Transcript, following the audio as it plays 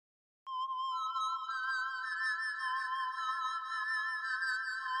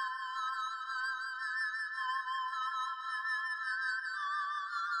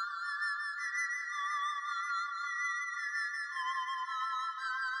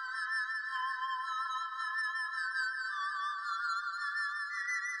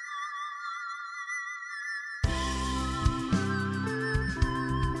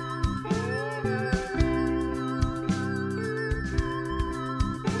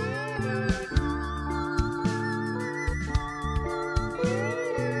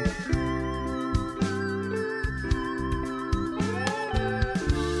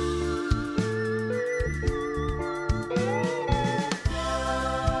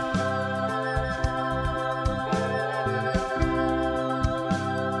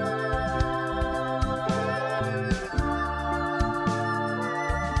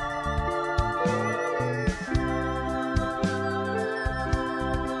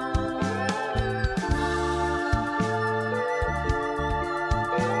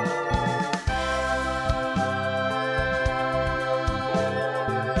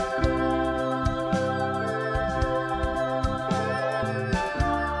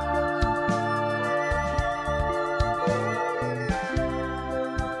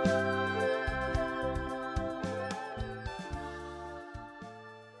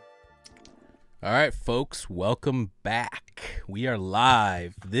All right, folks, welcome back. We are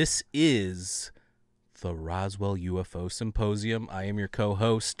live. This is the Roswell UFO Symposium. I am your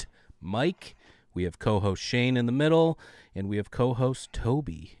co-host, Mike. We have co-host Shane in the middle, and we have co-host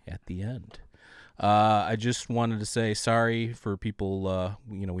Toby at the end. I just wanted to say sorry for people.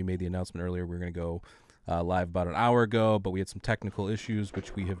 We made the announcement earlier. We were going to go live about an hour ago, but we had some technical issues,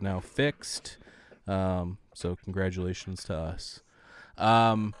 which we have now fixed. So congratulations to us.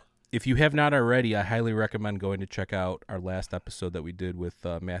 If you have not already, I highly recommend going to check out our last episode that we did with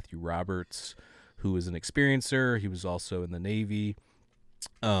Matthew Roberts, who is an experiencer. He was also in the Navy,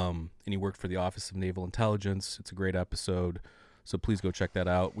 and he worked for the Office of Naval Intelligence. It's a great episode, so please go check that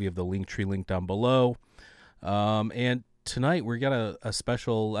out. We have the link down below. And tonight we got a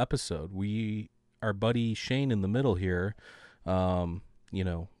special episode. Our buddy Shane in the middle here, we're going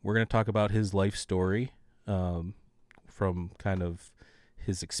to talk about his life story, from kind of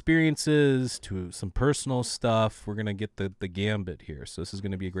his experiences to some personal stuff. We're going to get the gambit here. So this is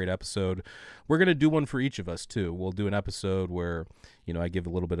going to be a great episode. We're going to do one for each of us too. We'll do an episode where, I give a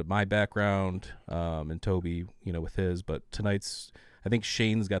little bit of my background, and Toby, with his, but I think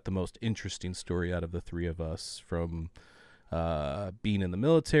Shane's got the most interesting story out of the three of us, from being in the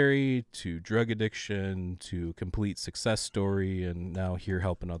military to drug addiction to complete success story, and now here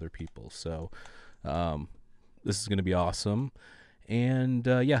helping other people. So this is going to be awesome. And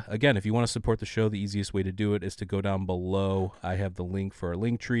again, if you want to support the show, the easiest way to do it is to go down below. I have the link for our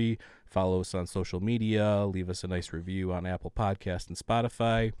link tree. Follow us on social media. Leave us a nice review on Apple Podcasts and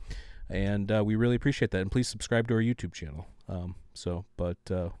Spotify. And we really appreciate that. And please subscribe to our YouTube channel.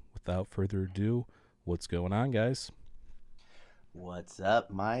 Without further ado, what's going on, guys? What's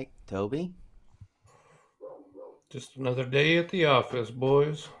up, Mike? Toby? Just another day at the office,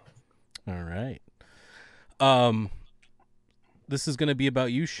 boys. All right. This is going to be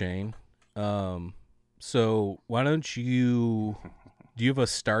about you, Shane. So why don't do you have a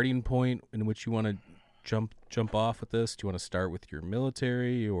starting point in which you want to jump off with this? Do you want to start with your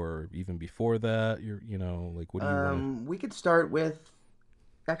military, or even before that? What do you want? We could start with.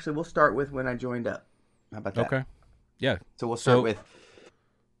 Actually, we'll start with when I joined up. How about that? Okay. Yeah. So we'll start with.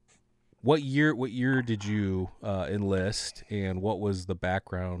 What year did you enlist, and what was the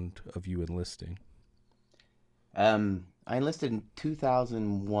background of you enlisting? I enlisted in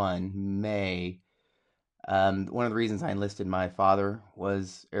 2001, May. One of the reasons I enlisted, my father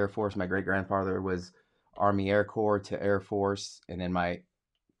was Air Force. My great-grandfather was Army Air Corps to Air Force. And then my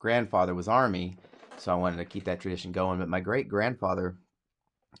grandfather was Army. So I wanted to keep that tradition going. But my great-grandfather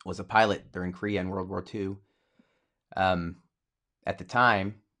was a pilot during Korea in World War II. At the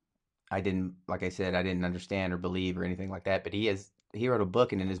time, I didn't understand or believe or anything like that. But he wrote a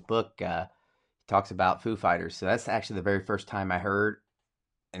book, and in his book, talks about Foo Fighters. So that's actually the very first time I heard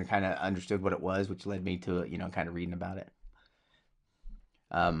and kind of understood what it was, which led me to, kind of reading about it.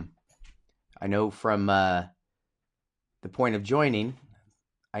 I know from the point of joining,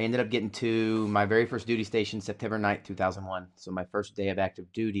 I ended up getting to my very first duty station September 9th, 2001. So my first day of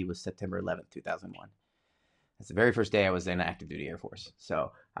active duty was September 11th, 2001. That's the very first day I was in active duty Air Force.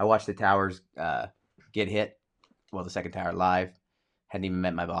 So I watched the towers get hit. Well, the second tower live. Hadn't even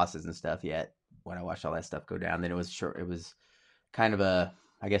met my bosses and stuff yet when I watched all that stuff go down. Then it was kind of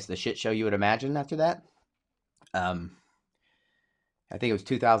the shit show you would imagine after that. I think it was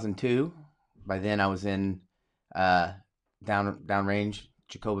 2002. By then I was in downrange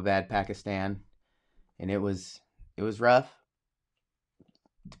Jacobabad, Pakistan, and it was rough,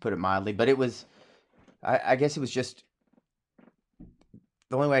 to put it mildly. But it was, I guess it was just,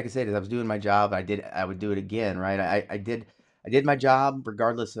 the only way I could say it is I was doing my job. I would do it again, right? I did my job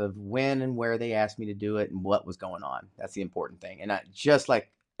regardless of when and where they asked me to do it and what was going on. That's the important thing. And just like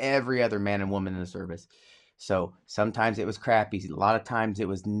every other man and woman in the service. So sometimes it was crappy. A lot of times it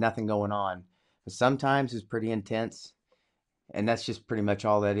was nothing going on. But sometimes it was pretty intense. And that's just pretty much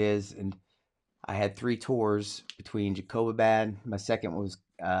all that is. And I had 3 tours between Jacobabad. My second was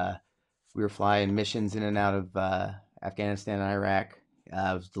we were flying missions in and out of Afghanistan and Iraq.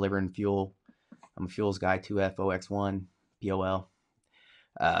 I was delivering fuel. I'm a fuels guy, 2FOX1. POL.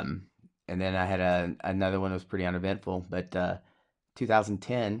 And then I had another one that was pretty uneventful. But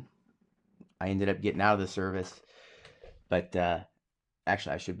 2010, I ended up getting out of the service. But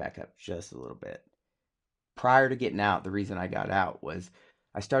actually, I should back up just a little bit. Prior to getting out, the reason I got out was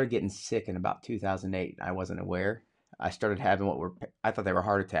I started getting sick in about 2008. I wasn't aware. I started having I thought they were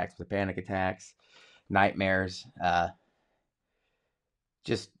heart attacks, but panic attacks, nightmares,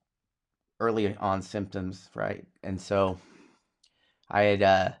 just early on symptoms, right? And so I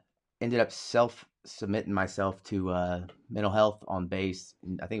had ended up submitting myself to mental health on base.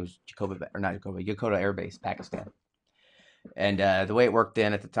 I think it was Yokota Air Base, Pakistan. And the way it worked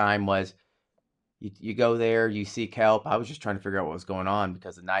then at the time was you go there, you seek help. I was just trying to figure out what was going on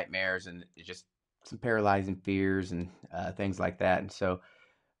because of nightmares and just some paralyzing fears and things like that. And so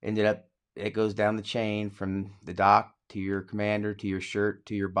ended up, it goes down the chain from the doc to your commander to your shirt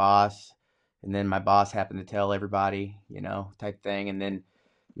to your boss. And then my boss happened to tell everybody, type thing. And then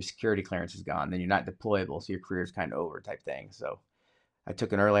your security clearance is gone. Then you're not deployable. So your career is kind of over type thing. So I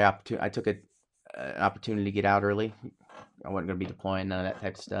took an early opportunity. I took an opportunity to get out early. I wasn't going to be deploying, none of that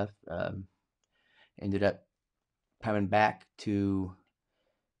type of stuff. Ended up coming back to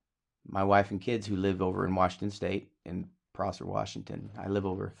my wife and kids who live over in Washington State in Prosser, Washington. I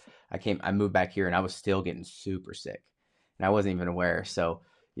moved back here and I was still getting super sick and I wasn't even aware. So,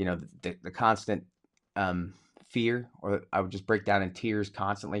 the constant fear, or I would just break down in tears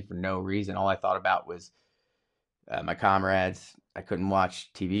constantly for no reason. All I thought about was my comrades. I couldn't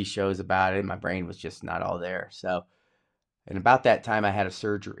watch TV shows about it. My brain was just not all there. So, and about that time I had a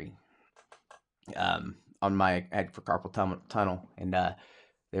surgery on my head for carpal tunnel, and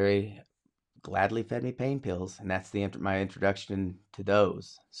they gladly fed me pain pills, and that's my introduction to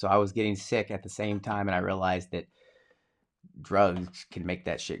those. So I was getting sick at the same time, and I realized that drugs can make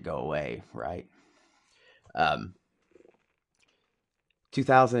that shit go away, right?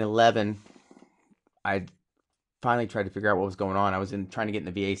 2011, I finally tried to figure out what was going on. I was trying to get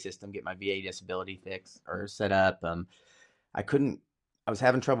in the VA system, get my VA disability fixed or set up. I couldn't. I was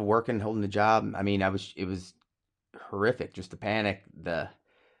having trouble working, holding the job. I mean, it was horrific. Just the panic, the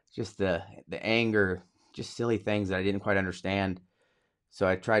anger, just silly things that I didn't quite understand. So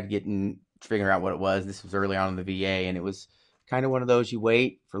I tried figuring out what it was. This was early on in the VA, and it was kind of one of those you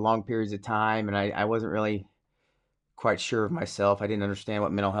wait for long periods of time, and I wasn't really quite sure of myself. I didn't understand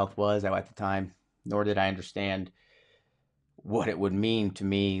what mental health was at the time, nor did I understand what it would mean to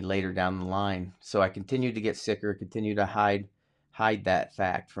me later down the line. So I continued to get sicker, continued to hide that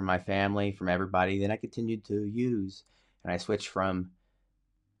fact from my family, from everybody. Then I continued to use, and I switched from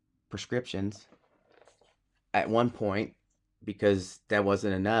prescriptions at one point because that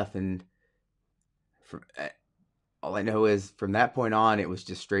wasn't enough. And all I know is from that point on, it was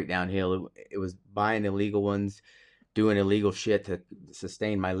just straight downhill. It was buying illegal ones, doing illegal shit to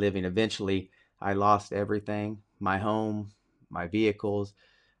sustain my living. Eventually, I lost everything, my home, my vehicles.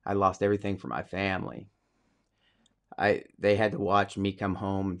 I lost everything for my family. They had to watch me come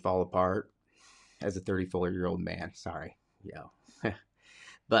home and fall apart as a 34-year-old man. Sorry,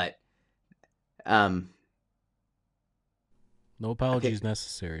 but no apologies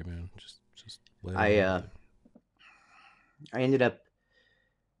necessary, man. Just I ended up.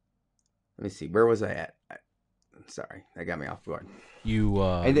 Let me see. Where was I at? Sorry, that got me off guard. You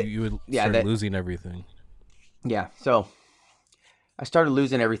would start losing everything. Yeah, so I started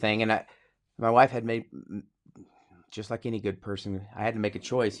losing everything, and my wife had made, just like any good person, I had to make a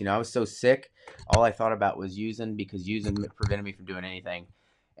choice. I was so sick, all I thought about was using, because using prevented me from doing anything.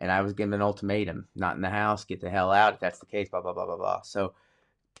 And I was given an ultimatum: not in the house, get the hell out. If that's the case, blah, blah, blah, blah, blah. So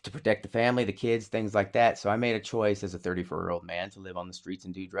to protect the family, the kids, things like that. So I made a choice as a 34-year-old man to live on the streets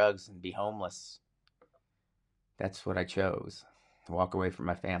and do drugs and be homeless. That's what I chose, to walk away from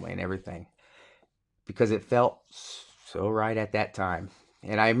my family and everything, because it felt so right at that time.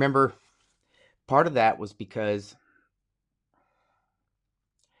 And I remember part of that was because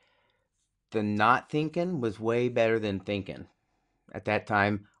the not thinking was way better than thinking. At that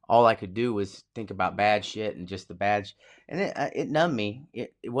time, all I could do was think about bad shit and just the bad and it numbed me.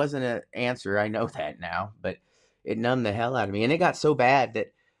 It wasn't an answer, I know that now, but it numbed the hell out of me. And it got so bad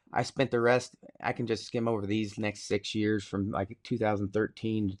that I spent the rest, I can just skim over these next 6 years from like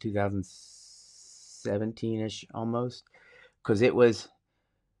 2013 to 2017-ish almost, because it was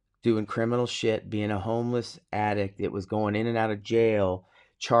doing criminal shit, being a homeless addict. It was going in and out of jail,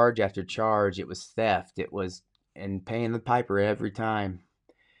 charge after charge. It was theft. It was, and paying the piper every time.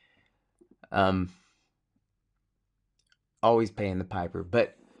 Always paying the piper.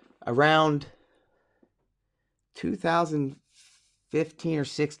 But around 2015 or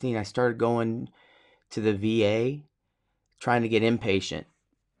 16, I started going to the VA trying to get inpatient.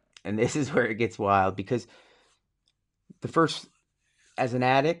 And this is where it gets wild, because as an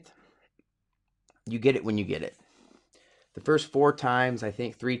addict, you get it when you get it. The first 4 times, I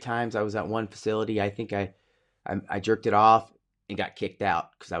think 3 times I was at one facility, I think I jerked it off and got kicked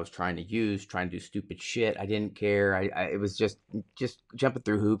out because I was trying to do stupid shit. I didn't care. It was just jumping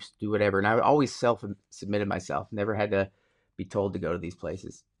through hoops, do whatever. And I always self-submitted myself. Never had to be told to go to these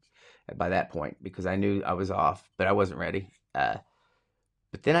places by that point, because I knew I was off, but I wasn't ready.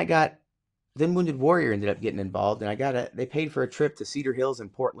 But then Wounded Warrior ended up getting involved, and they paid for a trip to Cedar Hills in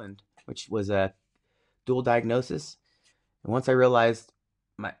Portland, which was a dual diagnosis. And once I realized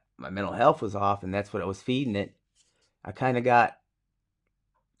my mental health was off, and that's what I was feeding it, I kind of got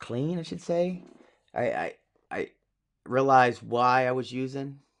clean, I should say. I realized why I was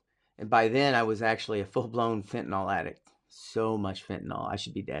using, and by then I was actually a full blown fentanyl addict. So much fentanyl, I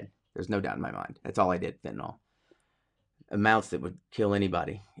should be dead. There's no doubt in my mind. That's all I did, fentanyl. Amounts that would kill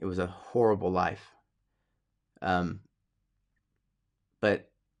anybody. It was a horrible life. Um, but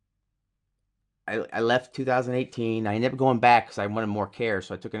I left 2018. I ended up going back because I wanted more care.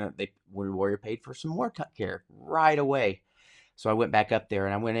 So I took Wounded Warrior paid for some more care right away. So I went back up there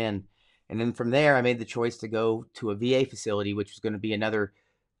and I went in. And then from there, I made the choice to go to a VA facility, which was going to be another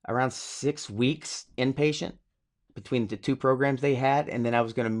around 6 weeks inpatient between the two programs they had. And then I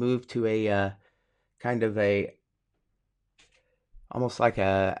was going to move to a kind of almost like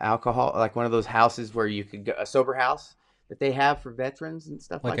like one of those houses where you could go, a sober house that they have for veterans and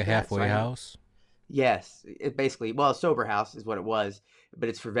stuff Like like a that. halfway house? Yes, it basically, well, a sober house is what it was, but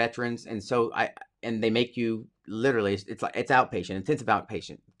it's for veterans, and they make you literally, it's like it's outpatient, intensive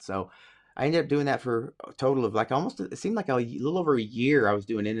outpatient. So I ended up doing that for a total of like almost, it seemed like a little over a year. I was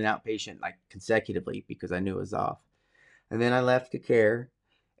doing in and outpatient like consecutively because I knew it was off, and then I left to care,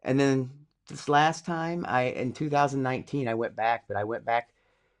 and then this last time in 2019 I went back, but I went back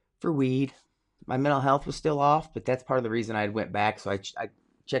for weed. My mental health was still off, but that's part of the reason I went back. So I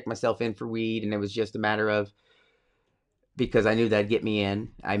checked myself in for weed, and it was just a matter of because I knew that'd get me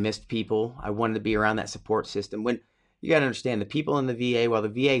in. I missed people. I wanted to be around that support system. When you got to understand the people in the VA, while the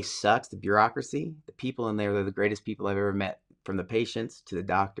VA sucks, the bureaucracy, the people in there, they're the greatest people I've ever met, from the patients to the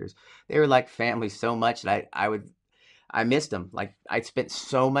doctors. They were like family so much that I missed them. Like I spent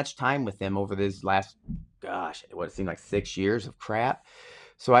so much time with them over this last, gosh, what it seemed like 6 years of crap.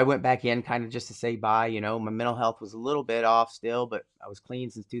 So I went back in kind of just to say bye. My mental health was a little bit off still, but I was clean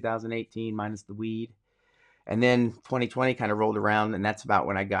since 2018, minus the weed. And then 2020 kind of rolled around, and that's about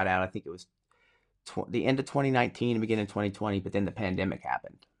when I got out. I think it was the end of 2019 and beginning of 2020, but then the pandemic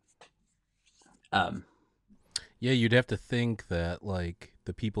happened. Yeah, you'd have to think that like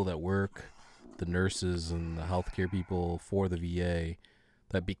the people that work, the nurses and the healthcare people for the VA,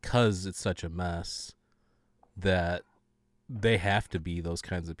 that because it's such a mess, that they have to be those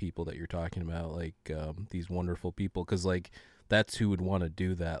kinds of people that you're talking about, like these wonderful people, because like that's who would want to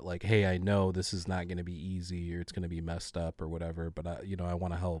do that. Like, hey, I know this is not going to be easy or it's going to be messed up or whatever, but I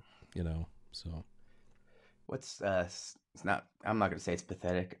want to help. So It's not, I'm not going to say it's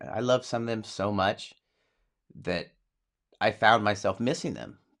pathetic. I love some of them so much that I found myself missing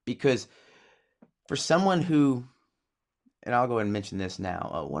them because for someone who, and I'll go ahead and mention this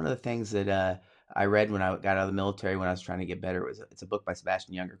now. One of the things that I read when I got out of the military when I was trying to get better it's a book by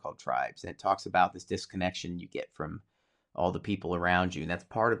Sebastian Younger called Tribes, and it talks about this disconnection you get from all the people around you, and that's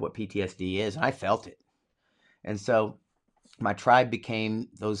part of what PTSD is. And I felt it, and so my tribe became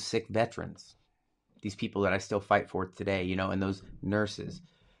those sick veterans, these people that I still fight for today, and those nurses,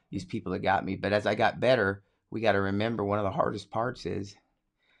 these people that got me. But as I got better, we got to remember one of the hardest parts is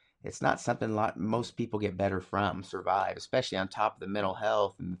it's not something most people get better from, survive, especially on top of the mental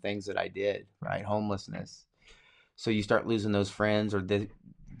health and the things that I did, right? Homelessness. So you start losing those friends or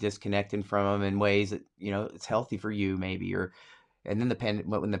disconnecting from them in ways that, it's healthy for you maybe. And then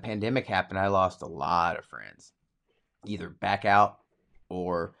when the pandemic happened, I lost a lot of friends, either back out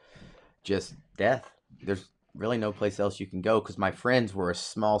or just death. There's really no place else you can go because my friends were a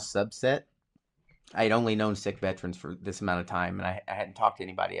small subset. I had only known sick veterans for this amount of time, and I hadn't talked to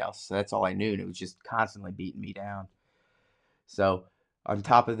anybody else. So that's all I knew, and it was just constantly beating me down. So on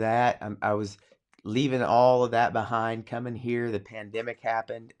top of that, I was leaving all of that behind, coming here. The pandemic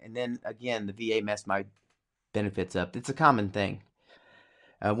happened, and then again, the VA messed my benefits up. It's a common thing.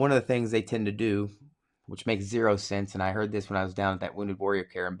 One of the things they tend to do, which makes zero sense, and I heard this when I was down at that Wounded Warrior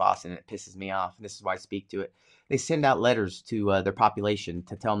Care in Boston, and it pisses me off, and this is why I speak to it. They send out letters to their population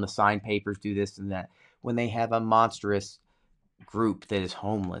to tell them to sign papers, do this and that. When they have a monstrous group that is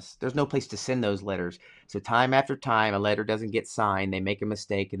homeless, there's no place to send those letters. So time after time, a letter doesn't get signed. They make a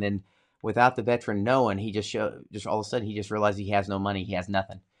mistake, and then without the veteran knowing, he just all of a sudden he just realizes he has no money, he has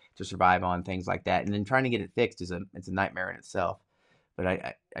nothing to survive on, things like that. And then trying to get it fixed it's a nightmare in itself. But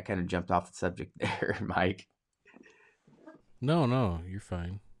I kind of jumped off the subject there, Mike. no, you're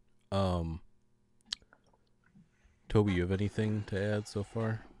fine. um Toby, you have anything to add so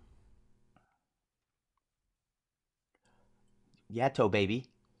far? Yeah, toe baby.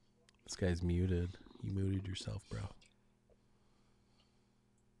 This guy's muted. You muted yourself, bro.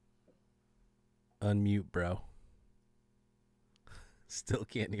 Unmute, bro. Still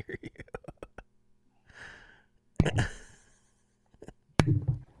can't hear you.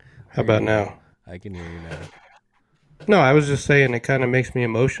 How about now? I can hear you now. No, I was just saying it kind of makes me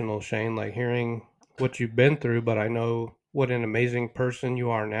emotional, Shane, like hearing what you've been through, but I know what an amazing person you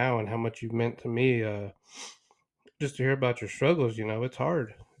are now and how much you've meant to me. Just to hear about your struggles, it's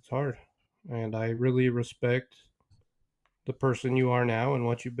hard. It's hard. And I really respect the person you are now and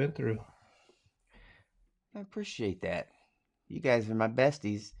what you've been through. I appreciate that. You guys are my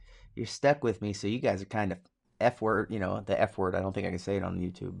besties. You're stuck with me, so you guys are kind of F word, the F word. I don't think I can say it on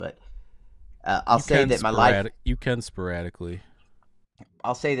YouTube, but I'll say that my life. You can sporadically.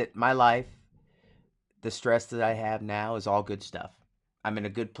 I'll say that my life, the stress that I have now, is all good stuff. I'm in a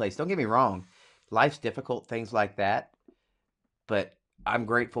good place. Don't get me wrong. Life's difficult, things like that, but I'm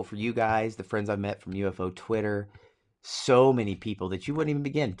grateful for you guys, the friends I met from UFO Twitter. So many people that you wouldn't even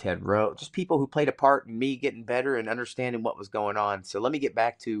begin, Ted Rowe, just people who played a part in me getting better and understanding what was going on. So let me get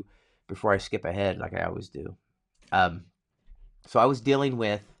back to, before I skip ahead like I always do. So I was dealing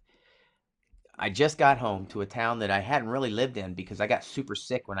with, I just got home to a town that I hadn't really lived in because I got super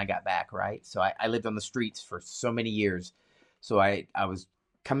sick when I got back, right? So I lived on the streets for so many years. So I was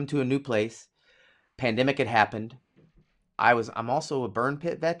coming to a new place. Pandemic had happened. I'm also a burn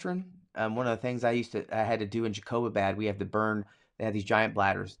pit veteran. One of the things I had to do in Jacobabad, we have to burn. They have these giant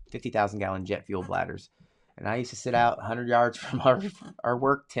bladders, 50,000-gallon jet fuel bladders, and I used to sit out 100 yards from our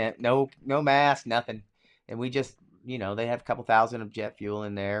work tent, no mask, nothing, and we just they have a couple thousand of jet fuel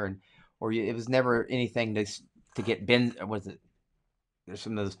in there, it was never anything to get was it? There's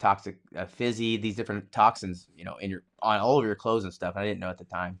some of those toxic fizzy, these different toxins, in on all of your clothes and stuff. I didn't know at the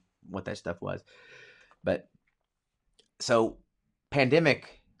time what that stuff was, but so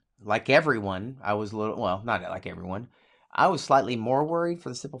pandemic, like everyone, I was a little, well, not like everyone. I was slightly more worried for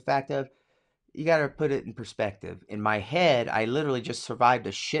the simple fact of, you got to put it in perspective. In my head, I literally just survived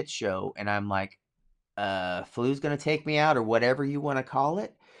a shit show, and I'm like, flu's going to take me out, or whatever you want to call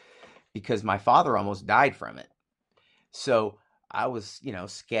it, because my father almost died from it. So I was,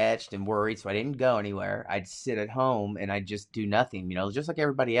 sketched and worried, so I didn't go anywhere. I'd sit at home and I'd just do nothing, just like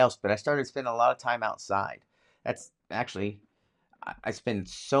everybody else. But I started spending a lot of time outside. That's actually, I spend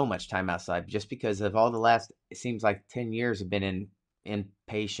so much time outside just because of all the last, it seems like 10 years have been in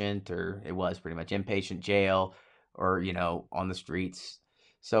inpatient, or it was pretty much inpatient jail, or, on the streets.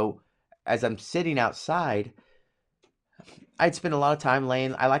 So as I'm sitting outside, I'd spend a lot of time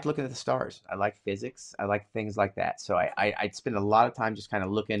laying. I like looking at the stars. I like physics. I like things like that. So I'd spend a lot of time just kind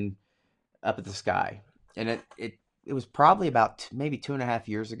of looking up at the sky. And it was probably about maybe 2.5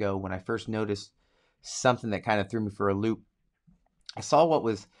 years ago when I first noticed something that kind of threw me for a loop. I saw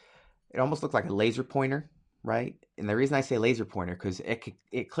it almost looked like a laser pointer, right? And the reason I say laser pointer, because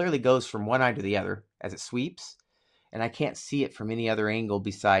it clearly goes from one eye to the other as it sweeps, and I can't see it from any other angle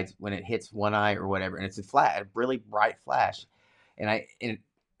besides when it hits one eye or whatever. And it's a really bright flash, and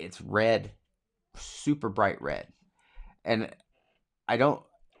it's red, super bright red, and I don't,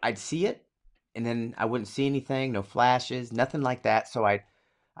 I'd see it, and then I wouldn't see anything, no flashes, nothing like that. So I'd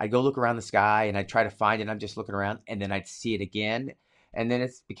go look around the sky and I'd try to find it. I'm just looking around, and then I'd see it again, and then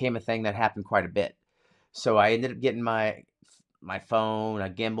it became a thing that happened quite a bit. So I ended up getting my phone, a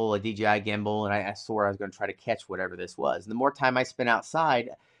gimbal, a DJI gimbal, and I swore I was going to try to catch whatever this was. And the more time I spent outside,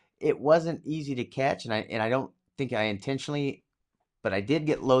 it wasn't easy to catch, and I don't think I intentionally, but I did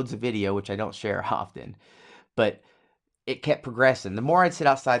get loads of video, which I don't share often. But it kept progressing. The more I'd sit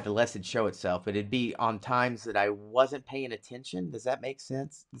outside, the less it'd show itself. It'd be on times that I wasn't paying attention. Does that make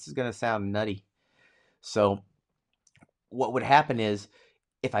sense? This is going to sound nutty. So what would happen is,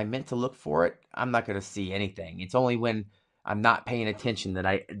 if I meant to look for it, I'm not going to see anything. It's only when I'm not paying attention that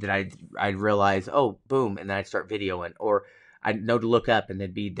I realize, oh, boom, and then I start videoing, or I know to look up, and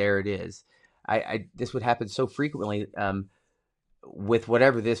then there it is. This would happen so frequently with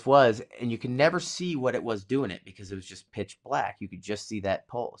whatever this was, and you can never see what it was doing it because it was just pitch black. You could just see that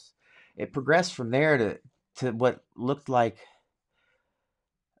pulse. It progressed from there to what looked like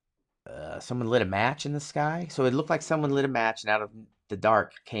someone lit a match in the sky. So it looked like someone lit a match, and out of the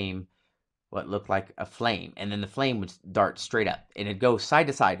dark came what looked like a flame, and then the flame would dart straight up, and it'd go side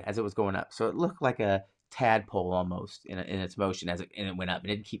to side as it was going up. So it looked like a tadpole almost in its motion and it went up,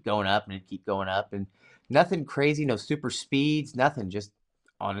 and it'd keep going up, and it'd keep going up, and nothing crazy, no super speeds, nothing, just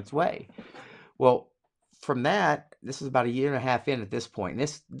on its way. Well, from that, this is about a year and a half in at this point.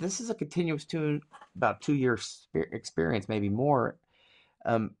 And this is a continuous about 2 year experience, maybe more.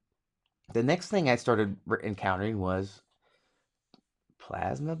 The next thing I started encountering was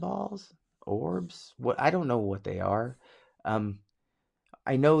plasma balls, orbs. What, I don't know what they are.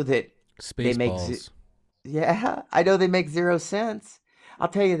 I know that they make Spaceballs. yeah, I know they make zero sense. I'll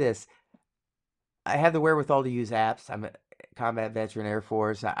tell you this. I have the wherewithal to use apps. I'm a combat veteran, Air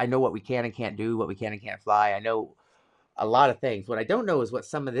Force. I know what we can and can't do, what we can and can't fly. I know a lot of things. What I don't know is what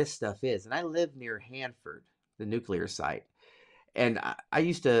some of this stuff is. And I live near Hanford, the nuclear site. And I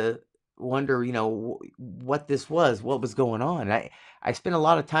used to wonder, what this was, what was going on. And I spent a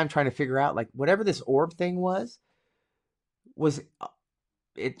lot of time trying to figure out, like, whatever this orb thing was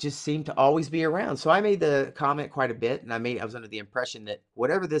it just seemed to always be around. So I made the comment quite a bit, and I was under the impression that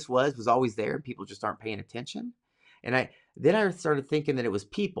whatever this was always there. People just aren't paying attention. And I started thinking that it was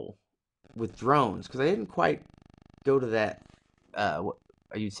people with drones, because I didn't quite go to that what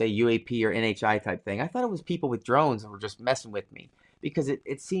you'd say UAP or NHI type thing. I thought it was people with drones that were just messing with me, because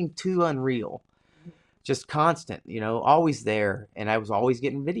it seemed too unreal, just constant, always there, and I was always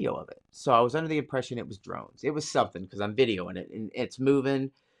getting video of it. So I was under the impression it was drones. It was something, because I'm videoing it and it's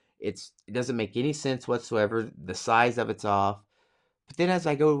moving. It doesn't make any sense whatsoever. The size of it's off. But then as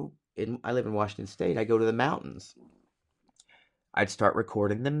I live in Washington State, I go to the mountains. I'd start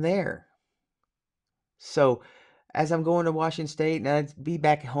recording them there. So as I'm going to Washington State, and I'd be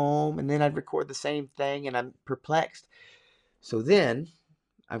back home, and then I'd record the same thing, and I'm perplexed. So then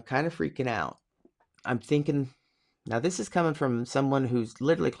I'm kind of freaking out. I'm thinking, now this is coming from someone who's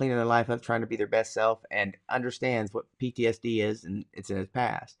literally cleaning their life up, trying to be their best self, and understands what PTSD is, and it's in his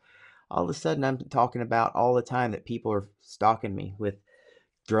past. All of a sudden, I'm talking about all the time that people are stalking me with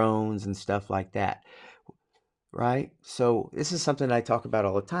drones and stuff like that, right? So this is something I talk about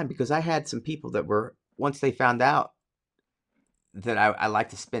all the time, because I had some people that were, once they found out that I like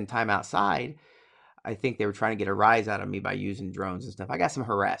to spend time outside, I think they were trying to get a rise out of me by using drones and stuff. I got some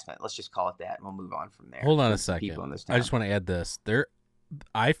harassment. Let's just call it that, and we'll move on from there. Hold on a from some second. people in this town. I just want to add this.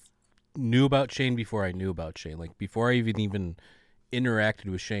 I knew about Shane before I knew about Shane. Like, before I even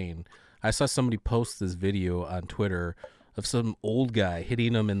interacted with Shane, I saw somebody post this video on Twitter of some old guy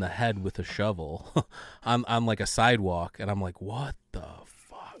hitting him in the head with a shovel on like a sidewalk, and I'm like, what the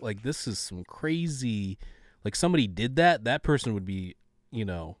fuck? Like, this is some crazy. Like, somebody did that person would be,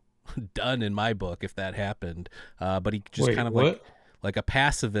 done in my book if that happened. But he just kind of like a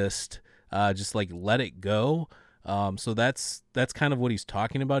pacifist, just like let it go. So that's kind of what he's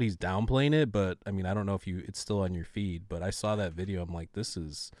talking about. He's downplaying it, but I mean, I don't know if it's still on your feed, but I saw that video. I'm like, this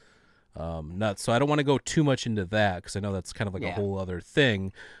is nuts. So I don't want to go too much into that, because I know that's kind of like a whole other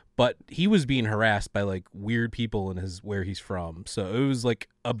thing. But he was being harassed by like weird people in where he's from. So it was like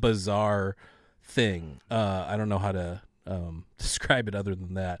a bizarre thing. I don't know how to describe it other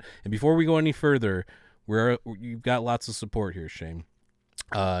than that. And before we go any further, you've got lots of support here, Shane.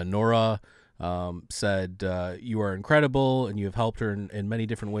 Nora said you are incredible, and you have helped her in many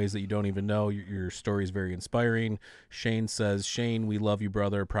different ways that you don't even know. Your story is very inspiring. Shane says, Shane, we love you,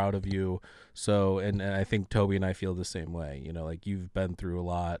 brother, proud of you. So, and I think Toby and I feel the same way. Like, you've been through a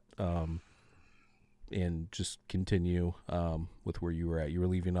lot, and just continue with where you were at. You were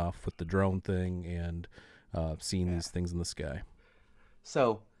leaving off with the drone thing and seeing these things in the sky.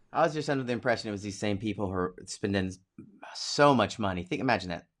 So I was just under the impression it was these same people who are spending so much money. Imagine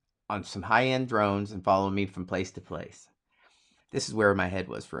that, on some high-end drones and following me from place to place. This is where my head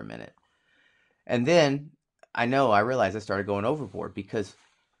was for a minute. And then I realized I started going overboard, because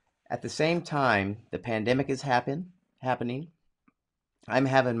at the same time the pandemic is happening, I'm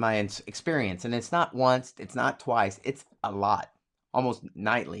having my experience, and it's not once, it's not twice, it's a lot, almost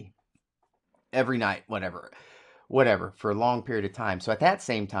nightly, every night, whatever, for a long period of time. So at that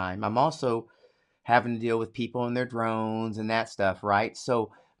same time, I'm also having to deal with people and their drones and that stuff, right?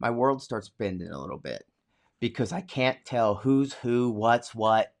 So my world starts bending a little bit, because I can't tell who's who, what's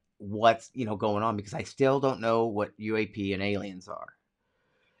going on, because I still don't know what UAP and aliens are.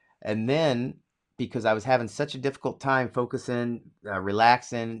 And then, because I was having such a difficult time focusing,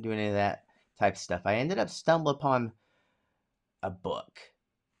 relaxing, doing any of that type of stuff, I ended up stumbling upon a book.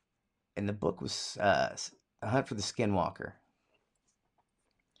 And the book was A Hunt for the Skinwalker.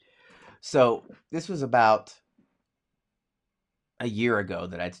 So this was about a year ago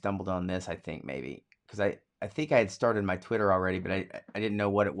that I'd stumbled on this, I think, maybe. Because I think I had started my Twitter already, but I didn't know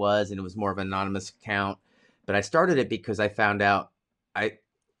what it was, and it was more of an anonymous account. But I started it because I found out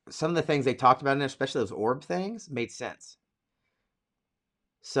some of the things they talked about in there, especially those orb things, made sense.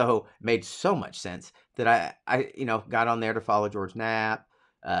 So it made so much sense that I got on there to follow George Knapp,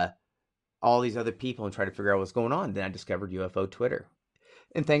 all these other people, and try to figure out what's going on. Then I discovered UFO Twitter,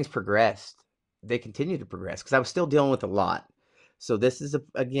 and things progressed. They continued to progress, because I was still dealing with a lot. So this is,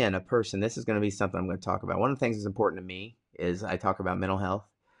 again, a person. This is going to be something I'm going to talk about. One of the things that's important to me is I talk about mental health.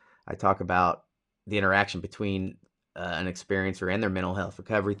 I talk about the interaction between an experiencer and their mental health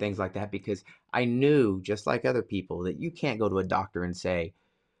recovery, things like that, because I knew, just like other people, that you can't go to a doctor and say,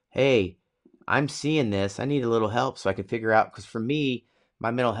 hey, I'm seeing this. I need a little help so I could figure out. Because for me,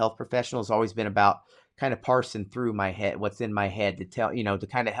 my mental health professional has always been about kind of parsing through my head, what's in my head to tell, to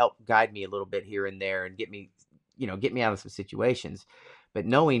kind of help guide me a little bit here and there and get me out of some situations. But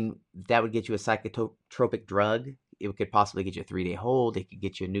knowing that would get you a psychotropic drug, it could possibly get you a 3-day hold. It could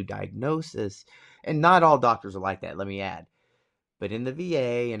get you a new diagnosis. And not all doctors are like that, let me add. But in the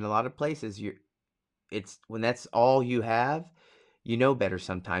VA and a lot of places, it's when that's all you have, better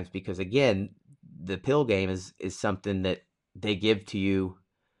sometimes, because again, the pill game is something that they give to you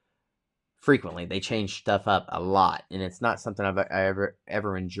frequently. They change stuff up a lot, and it's not something I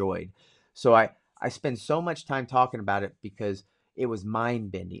ever enjoyed. So I spend so much time talking about it because it was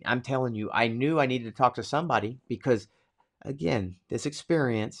mind bending. I'm telling you, I knew I needed to talk to somebody because, again, this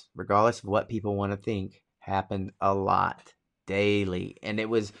experience, regardless of what people want to think, happened a lot daily. And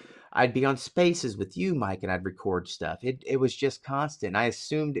I'd be on spaces with you, Mike, and I'd record stuff. It was just constant. I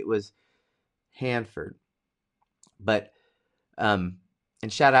assumed it was Hanford. But, and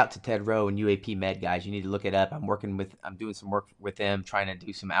shout out to Ted Rowe and UAP Med guys. You need to look it up. I'm doing some work with them, trying to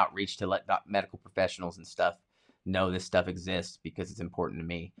do some outreach to let medical professionals and stuff know this stuff exists because it's important to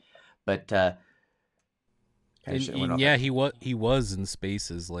me. But, kind of And yeah, he was in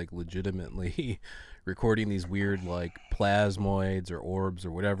spaces like legitimately recording these weird like plasmoids or orbs or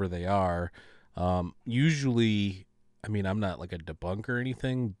whatever they are. Usually, I mean, I'm not like a debunker or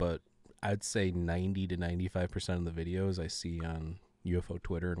anything, but I'd say 90 to 95% of the videos I see on UFO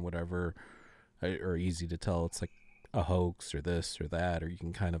Twitter and whatever are easy to tell it's like a hoax or this or that, or you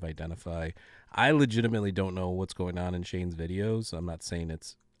can kind of identify. I legitimately don't know what's going on in Shane's videos. I'm not saying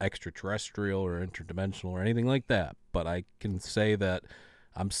it's extraterrestrial or interdimensional or anything like that, but I can say that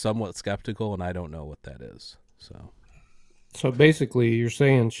I'm somewhat skeptical and I don't know what that is. So basically, you're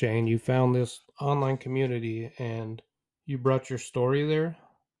saying, Shane, you found this online community and you brought your story there.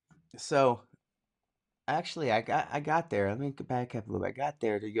 So actually, I got there. Let me back up a little bit. I got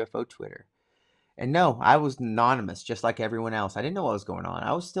there to UFO Twitter. And no, I was anonymous, just like everyone else. I didn't know what was going on.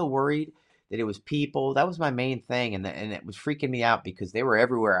 I was still worried that it was people. That was my main thing, and it was freaking me out because they were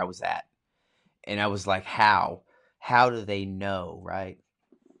everywhere I was at, and I was like, how? How do they know, right?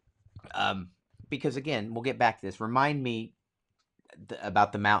 Because again, we'll get back to this. Remind me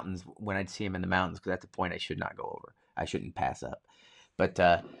about the mountains when I'd see them in the mountains, because that's a point I should not go over. I shouldn't pass up.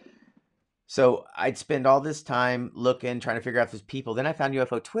 But so I'd spend all this time looking, trying to figure out these people. Then I found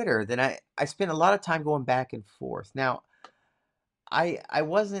UFO Twitter. Then I spent a lot of time going back and forth. Now, I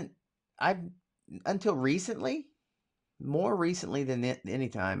wasn't, I until recently, more recently than any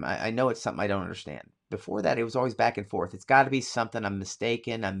time, I know it's something I don't understand. Before that, it was always back and forth. It's got to be something I'm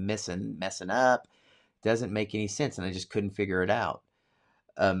mistaken, I'm messing up. Doesn't make any sense, and I just couldn't figure it out.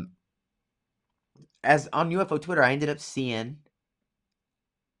 As on UFO Twitter, I ended up seeing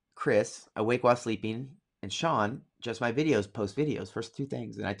Chris, Awake While Sleeping, and Sean, just my videos, post videos, first two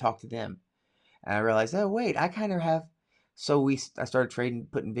things, and I talked to them. And I realized, oh wait, I kind of have. So I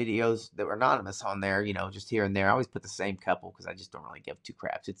started putting videos that were anonymous on there, just here and there. I always put the same couple because I just don't really give two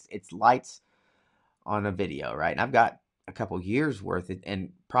craps. It's lights on a video, right? And I've got a couple years worth,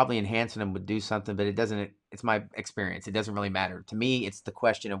 and probably enhancing them would do something, but it doesn't. It's my experience. It doesn't really matter to me. It's the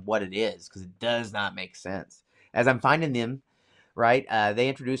question of what it is, because it does not make sense as I'm finding them. Right? They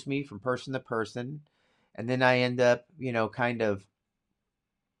introduce me from person to person, and then I end up, kind of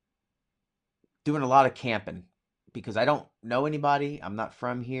doing a lot of camping because I don't know anybody. I'm not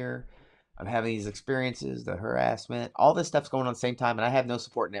from here. I'm having these experiences, the harassment, all this stuff's going on at the same time, and I have no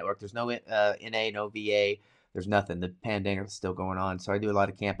support network. There's no NA, no VA. There's nothing. The pandemic is still going on, so I do a lot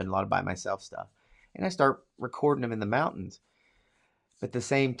of camping, a lot of by myself stuff, and I start recording them in the mountains. But at the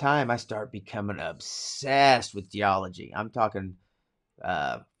same time, I start becoming obsessed with geology. I'm talking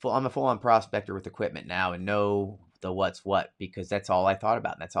I'm a full-on prospector with equipment now and know the what's what, because that's all I thought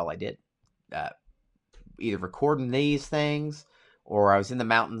about and that's all I did. Either recording these things, or I was in the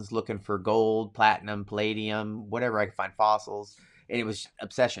mountains looking for gold, platinum, palladium, whatever I could find, fossils, and it was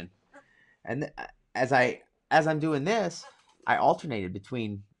obsession. And as I'm doing this, I alternated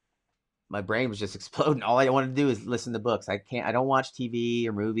between, my brain was just exploding. All I wanted to do is listen to books. I don't watch TV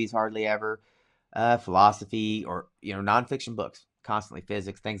or movies hardly ever. Philosophy or nonfiction books, constantly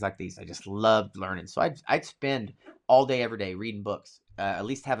physics, things like these. I just loved learning, so I'd spend all day every day reading books. At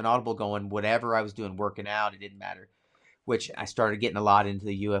least have an Audible going, whatever I was doing, working out, it didn't matter. Which I started getting a lot into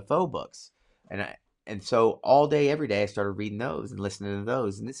the UFO books, and so all day every day I started reading those and listening to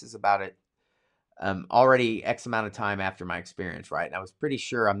those. And this is about it. Already X amount of time after my experience, right? And I was pretty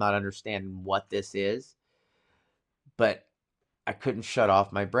sure I'm not understanding what this is, but I couldn't shut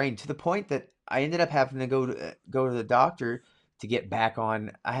off my brain to the point that I ended up having to go to the doctor to get back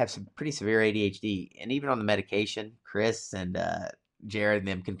on. I have some pretty severe ADHD, and even on the medication, Chris and Jared and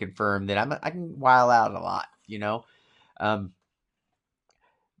them can confirm that I can while out a lot, you know. Um,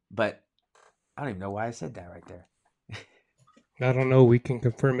 but I don't even know why I said that right there. I don't know. We can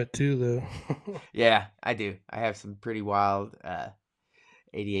confirm it too, though. Yeah, I do. I have some pretty wild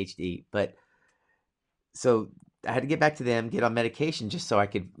ADHD, but so I had to get back to them, get on medication just so I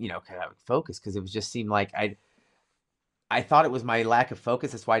could, kind of focus because it was just seemed like I thought it was my lack of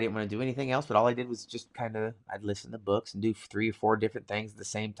focus. That's why I didn't want to do anything else. But all I did was just I'd listen to books and do 3 or 4 different things at the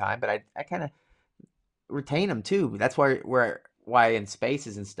same time. But I kind of retain them too. That's why in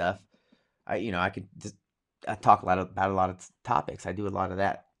spaces and stuff, I could just I talk about a lot of topics. I do a lot of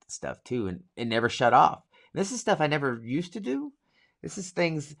that stuff too, and it never shut off. And this is stuff I never used to do. This is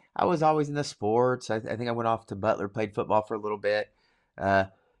things I was always in the sports. I think I went off to Butler, played football for a little bit. Uh,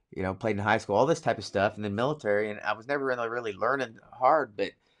 played in high school, all this type of stuff, and then military. And I was never really learning hard,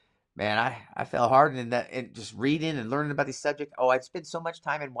 but man, I fell hard in that and just reading and learning about these subjects. Oh, I'd spend so much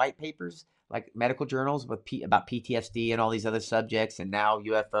time in white papers, like medical journals about PTSD and all these other subjects, and now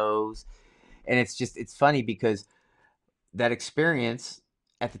UFOs. And it's funny because that experience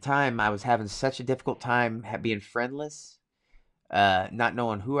at the time, I was having such a difficult time being friendless, not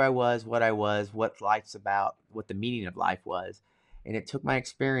knowing who I was, what life's about, what the meaning of life was. And it took my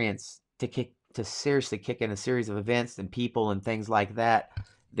experience to seriously kick in a series of events and people and things like that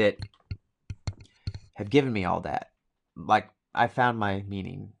that have given me all that. Like, I found my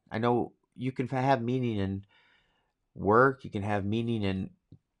meaning. I know you can have meaning in work, you can have meaning in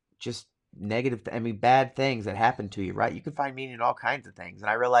just bad things that happen to you, right? You can find meaning in all kinds of things. And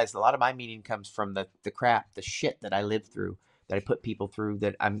I realized a lot of my meaning comes from the crap, the shit that I lived through, that I put people through,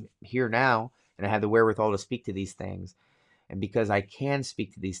 that I'm here now and I have the wherewithal to speak to these things. And because I can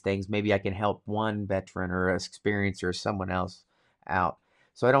speak to these things, maybe I can help one veteran or an experiencer or someone else out.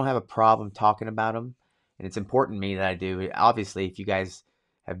 So I don't have a problem talking about them. And it's important to me that I do. Obviously, if you guys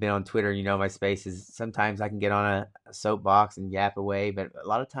have been on Twitter, my space is sometimes I can get on a soapbox and yap away, but a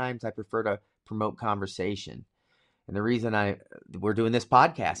lot of times I prefer to promote conversation. And the reason we're doing this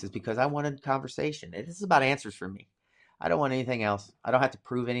podcast is because I wanted conversation. This is about answers for me. I don't want anything else. I don't have to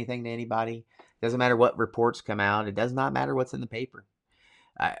prove anything to anybody. It doesn't matter what reports come out. It does not matter what's in the paper.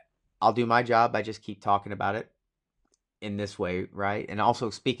 I'll do my job. I just keep talking about it in this way, right? And also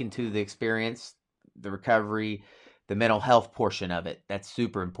speaking to the experience, the recovery, the mental health portion of it. That's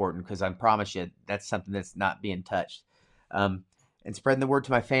super important because I promise you that's something that's not being touched. And spreading the word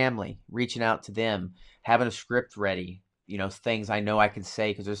to my family, reaching out to them, having a script ready, things I know I can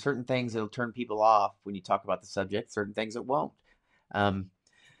say, because there's certain things that'll turn people off when you talk about the subject, certain things that won't.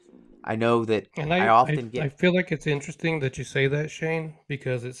 I know that And I I often I get, feel like it's interesting that you say that, Shane,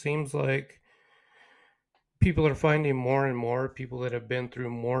 because it seems like people are finding more and more people that have been through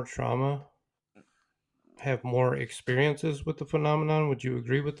more trauma have more experiences with the phenomenon. Would you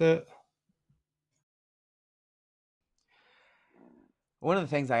agree with that? one of the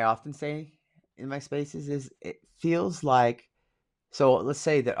things I often say in my spaces is it feels like, so let's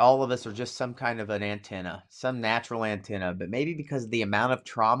say that all of us are just some kind of an antenna, some natural antenna, but maybe because of the amount of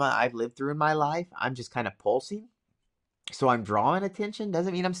trauma I've lived through in my life, I'm just kind of pulsing. So I'm drawing attention.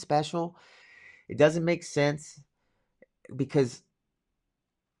 Doesn't mean I'm special. It doesn't make sense because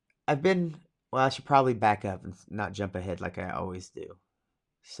I've been, well, I should probably back up and not jump ahead like I always do.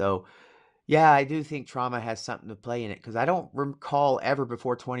 So, yeah, I do think trauma has something to play in it because I don't recall ever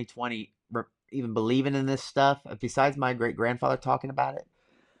before 2020 even believing in this stuff. Besides my great grandfather talking about it,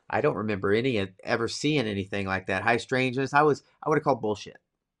 I don't remember ever seeing anything like that. High strangeness. I would have called bullshit.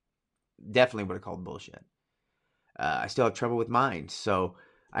 Definitely would have called bullshit. I still have trouble with mine. So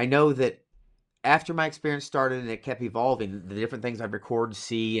I know that after my experience started and it kept evolving, the different things I'd record and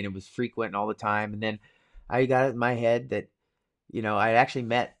see, and it was frequent and all the time. And then I got it in my head that, I actually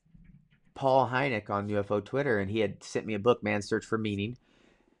met Paul Hynek on UFO Twitter, and he had sent me a book, Man's Search for Meaning.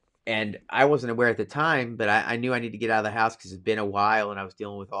 And I wasn't aware at the time, but I knew I needed to get out of the house because it's been a while and I was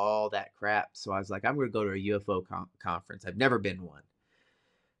dealing with all that crap. So I was like, I'm going to go to a UFO conference. I've never been to one.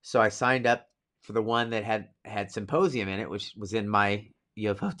 So I signed up for the one that had symposium in it, which was in my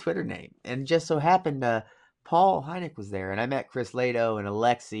UFO Twitter name. And just so happened Paul Hynek was there. And I met Chris Lato and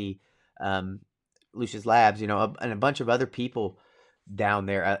Alexi, um, Lucius Labs, and a bunch of other people down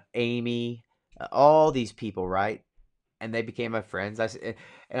there, Amy, all these people, right? And they became my friends.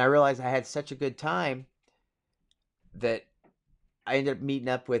 And I realized I had such a good time that I ended up meeting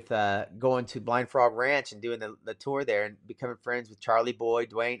up with going to Blind Frog Ranch and doing the tour there and becoming friends with Charlie Boy,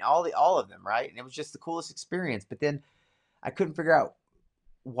 Dwayne, all of them, right? And it was just the coolest experience. But then I couldn't figure out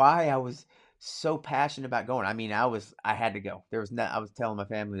why I was so passionate about going. I mean, I had to go. There was no I was telling my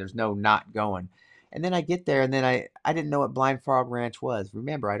family there's no not going. And then I get there and then I didn't know what Blind Frog Ranch was.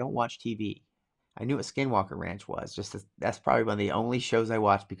 Remember, I don't watch TV. I knew what Skinwalker Ranch was. That's probably one of the only shows I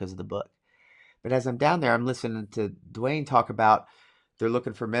watched because of the book. But as I'm down there, I'm listening to Dwayne talk about they're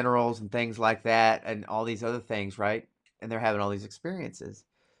looking for minerals and things like that and all these other things, right? And they're having all these experiences.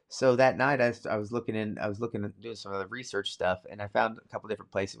 So that night, I was looking at doing some of the research stuff, and I found a couple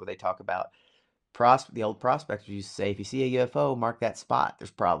different places where they talk about the old prospectors used to say, if you see a UFO, mark that spot. There's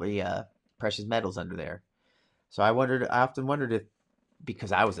probably precious metals under there. So I often wondered if,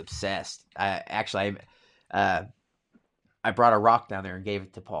 because I was obsessed. Uh, I brought a rock down there and gave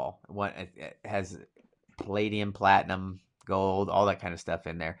it to Paul. It has palladium, platinum, gold, all that kind of stuff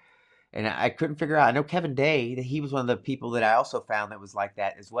in there. And I couldn't figure out. I know Kevin Day, he was one of the people that I also found that was like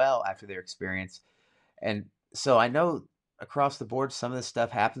that as well after their experience. And so I know across the board, some of this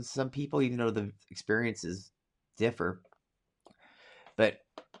stuff happens to some people, even though the experiences differ. But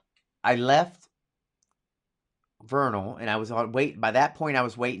I left Vernal and I was on wait. By that point, I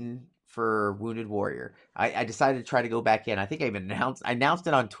was waiting for Wounded Warrior. I decided to try to go back in. I think I even announced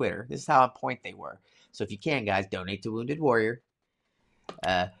it on Twitter. This is how on point they were. So if you can, guys, donate to Wounded Warrior.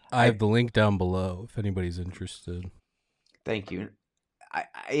 I have the link down below if anybody's interested. Thank you. I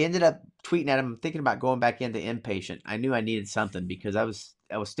ended up tweeting at him, thinking about going back into inpatient. I knew I needed something because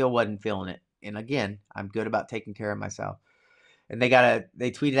I still wasn't feeling it. And again, I'm good about taking care of myself. And they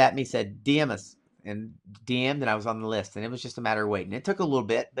tweeted at me, said DM us, and DM'd, and I was on the list. And it was just a matter of waiting. It took a little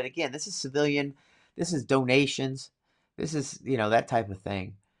bit, but again, this is civilian. This is donations. This is that type of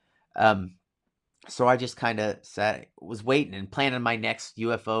thing. So I just kind of was waiting and planning my next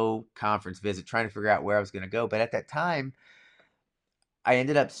UFO conference visit, trying to figure out where I was going to go. But at that time, I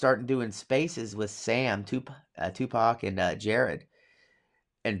ended up starting doing spaces with Sam, Tupac, and Jared,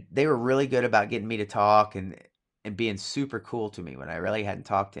 and they were really good about getting me to talk and being super cool to me when I really hadn't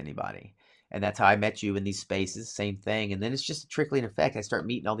talked to anybody. And that's how I met you in these spaces. Same thing. And then it's just a trickling effect. I start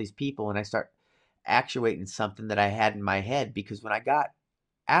meeting all these people, and I start actuating something that I had in my head, because when I got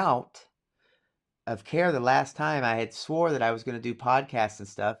out of care the last time, I had swore that I was going to do podcasts and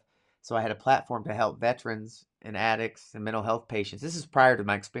stuff. So I had a platform to help veterans and addicts and mental health patients. This is prior to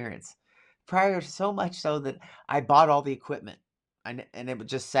my experience. Prior, so much so that I bought all the equipment, and it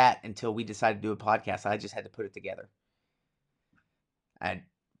just sat until we decided to do a podcast. I just had to put it together. And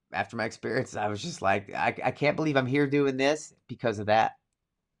after my experience, I was just like, I can't believe I'm here doing this because of that.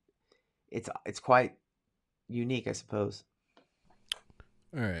 It's quite unique, I suppose.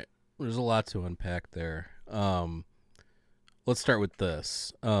 All right. There's a lot to unpack there. Let's start with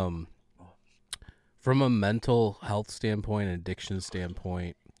this. From a mental health standpoint, an addiction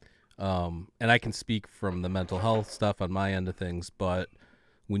standpoint, and I can speak from the mental health stuff on my end of things, but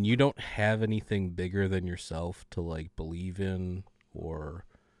when you don't have anything bigger than yourself to like believe in or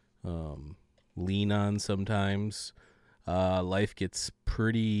lean on sometimes, life gets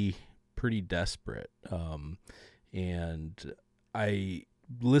pretty desperate. And I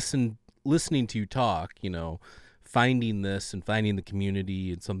listening to you talk, finding this and finding the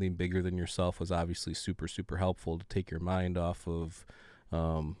community and something bigger than yourself was obviously super helpful to take your mind off of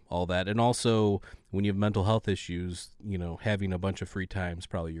all that. And also, when you have mental health issues, having a bunch of free time is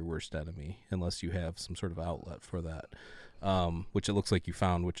probably your worst enemy, unless you have some sort of outlet for that, which it looks like you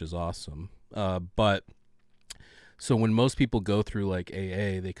found, which is awesome. But so when most people go through like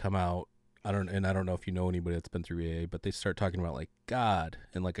AA, they come out, I don't know if you know anybody that's been through AA, but they start talking about like God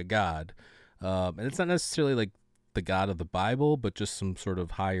and like a God. And it's not necessarily like the God of the Bible, but just some sort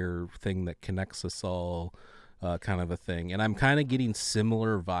of higher thing that connects us all, kind of a thing. And I'm kind of getting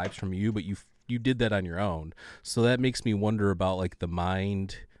similar vibes from you, but you did that on your own. So that makes me wonder about like the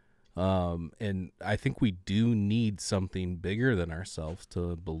mind. And I think we do need something bigger than ourselves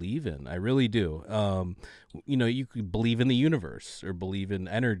to believe in. I really do. You could believe in the universe or believe in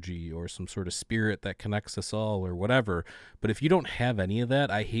energy or some sort of spirit that connects us all or whatever. But if you don't have any of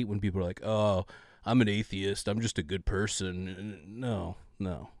that, I hate when people are like, oh, I'm an atheist, I'm just a good person. No.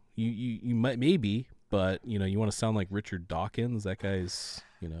 You might, maybe, but you want to sound like Richard Dawkins. That guy's,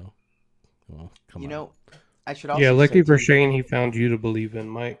 well, come on. I should also Yeah, lucky say for too, Shane, he found you to believe in,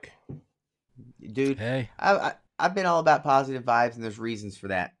 Mike. dude. Hey. I've been all about positive vibes, and there's reasons for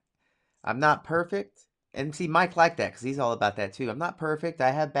that. I'm not perfect, and see, Mike liked that because he's all about that too. I'm not perfect.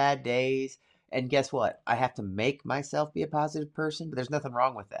 I have bad days, and guess what? I have to make myself be a positive person, but there's nothing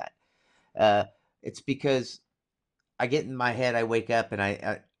wrong with that. It's because I get in my head, I wake up, and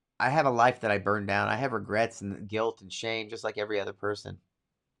I have a life that I burned down. I have regrets and guilt and shame, just like every other person.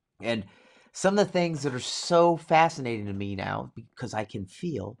 And some of the things that are so fascinating to me now, because I can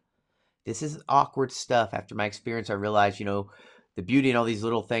feel this is awkward stuff. After my experience, I realized, the beauty in all these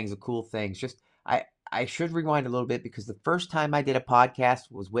little things, the cool things. I should rewind a little bit, because the first time I did a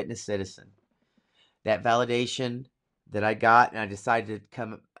podcast was Witness Citizen. That validation that I got, and I decided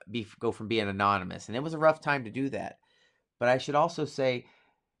to go from being anonymous, and it was a rough time to do that. But I should also say,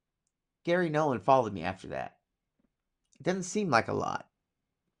 Gary Nolan followed me after that. It doesn't seem like a lot,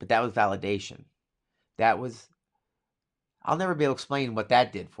 but that was validation. I'll never be able to explain what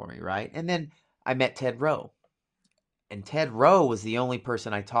that did for me, right? And then I met Ted Rowe. And Ted Rowe was the only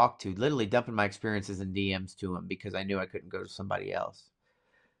person I talked to, literally dumping my experiences in DMs to him, because I knew I couldn't go to somebody else.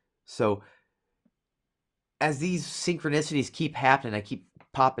 So as these synchronicities keep happening, I keep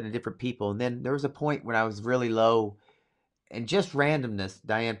popping to different people. And then there was a point when I was really low, and just randomness,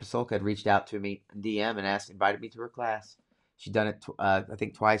 Diane Pasolka had reached out to me in DM and invited me to her class. She'd done it, I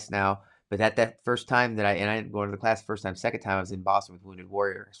think, twice now. But at that first time I didn't go to the class the first time. Second time I was in Boston with Wounded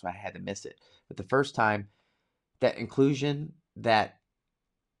Warrior, so I had to miss it. But the first time, that inclusion, that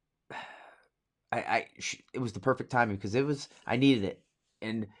it was the perfect timing, because I needed it.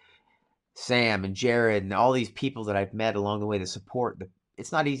 And Sam and Jared and all these people that I've met along the way, the support.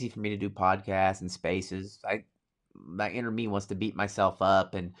 It's not easy for me to do podcasts and spaces. My inner me wants to beat myself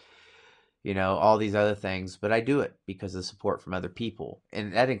up and all these other things, but I do it because of support from other people,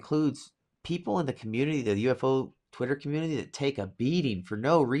 and that includes people in the community, the UFO Twitter community, that take a beating for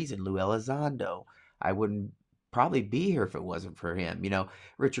no reason. Lou Elizondo, I wouldn't probably be here if it wasn't for him.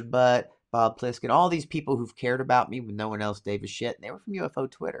 Richard Butt, Bob Pliskin, all these people who've cared about me when no one else gave a shit, and they were from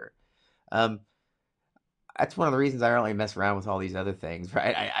UFO Twitter. That's one of the reasons I don't really mess around with all these other things,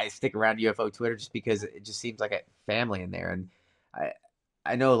 right? I stick around UFO Twitter just because it just seems like a family in there. And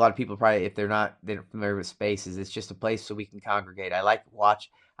I know a lot of people probably, if they're not familiar with spaces, it's just a place so we can congregate. I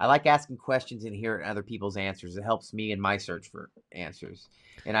like asking questions and hearing other people's answers. It helps me in my search for answers.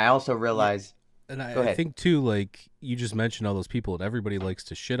 And I also realize, and go I ahead. think too, like you just mentioned all those people, and everybody likes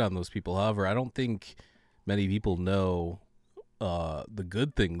to shit on those people. However, I don't think many people know the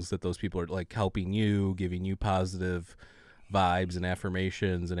good things that those people are, like, helping you, giving you positive vibes and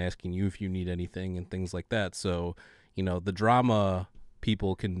affirmations, and asking you if you need anything and things like that. So, the drama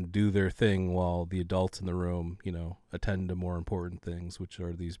people can do their thing while the adults in the room, attend to more important things, which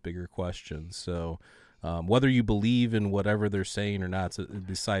are these bigger questions. So, whether you believe in whatever they're saying or not,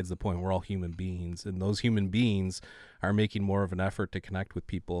 besides the point. We're all human beings, and those human beings are making more of an effort to connect with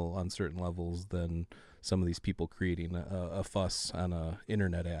people on certain levels than some of these people creating a fuss on a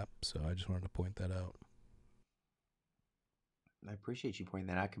internet app. So I just wanted to point that out. I appreciate you pointing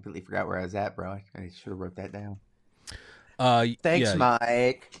that out. I completely forgot where I was at, bro. I should have wrote that down. Thanks, Yeah.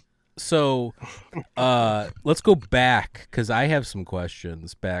 Mike. So let's go back, because I have some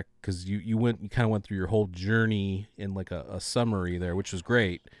questions back, because you kind of went through your whole journey in like a summary there, which was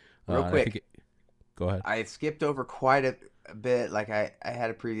great. Real quick, go ahead. I skipped over quite a bit. Like I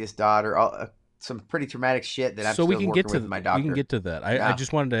had a previous daughter, some pretty traumatic shit that I'm still working with my doctor. We can get to that. I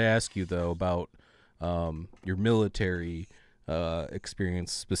just wanted to ask you though about your military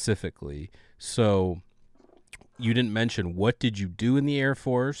experience specifically. So you didn't mention, what did you do in the Air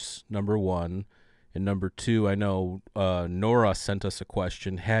Force, number one, and number two, I know Nora sent us a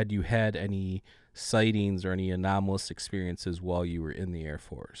question. Had you had any sightings or any anomalous experiences while you were in the Air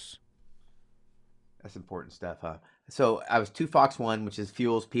Force? That's important stuff, huh? So I was 2 Fox 1, which is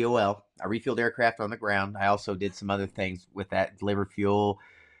fuels, POL. I refueled aircraft on the ground. I also did some other things with that, deliver fuel.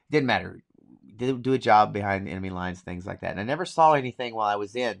 Didn't matter. Did do a job behind enemy lines, things like that. And I never saw anything while I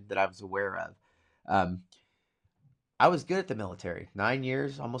was in that I was aware of. I was good at the military. 9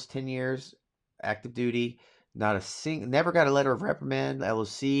 years, almost 10 years, active duty. Never got a letter of reprimand,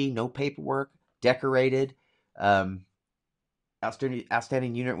 LOC, no paperwork, decorated.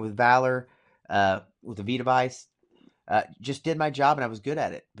 Outstanding unit with valor, with a V device. Just did my job and I was good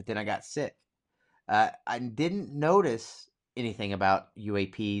at it. But then I got sick. I didn't notice anything about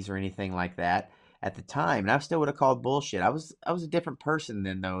UAPs or anything like that at the time, and I still would have called bullshit. I was a different person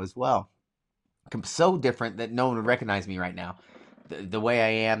then, though, as well. So different that no one would recognize me right now. The way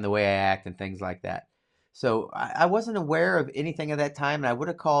I am, the way I act, and things like that. So I wasn't aware of anything at that time, and I would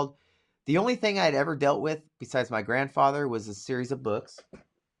have called. The only thing I'd ever dealt with besides my grandfather was a series of books.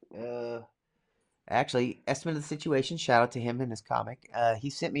 Actually, Estimate of the Situation, shout out to him and his comic. He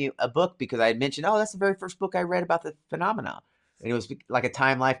sent me a book because I had mentioned, oh, that's the very first book I read about the phenomena. And it was like a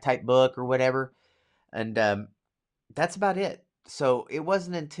Time Life type book or whatever. And that's about it. So it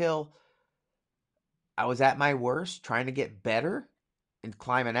wasn't until I was at my worst trying to get better and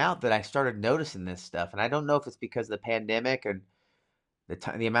climbing out that I started noticing this stuff. And I don't know if it's because of the pandemic and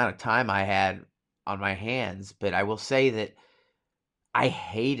the amount of time I had on my hands, but I will say that I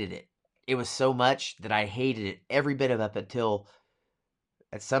hated it. It was so much that I hated it every bit of up until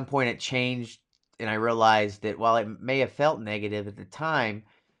at some point it changed, and I realized that while it may have felt negative at the time,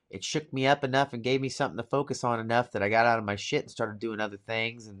 it shook me up enough and gave me something to focus on enough that I got out of my shit and started doing other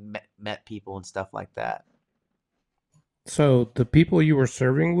things and met people and stuff like that. So the people you were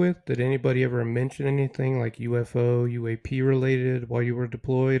serving with, did anybody ever mention anything like UFO, UAP related while you were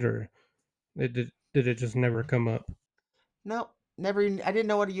deployed, or did it just never come up? No, never even, I didn't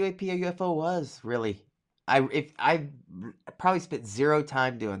know what a UAP or UFO was, really. I probably spent zero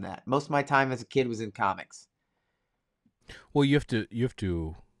time doing that. Most of my time as a kid was in comics. Well, you have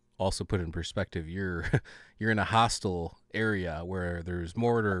to also put in perspective. You're in a hostile area where there's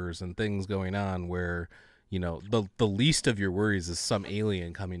mortars and things going on. Where the least of your worries is some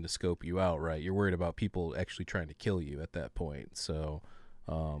alien coming to scope you out. Right? You're worried about people actually trying to kill you at that point. So,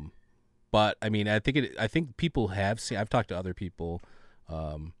 but I mean, I think people have seen. I've talked to other people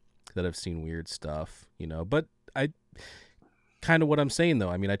that have seen weird stuff. But I kind of what I'm saying though.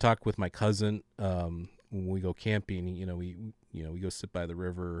 I mean, I talk with my cousin. When we go camping, we go sit by the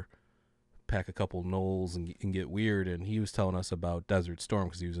river, pack a couple knolls and get weird. And he was telling us about Desert Storm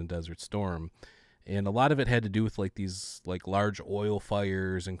because he was in Desert Storm, and a lot of it had to do with like these like large oil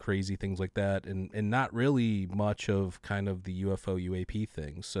fires and crazy things like that, and not really much of kind of the UFO UAP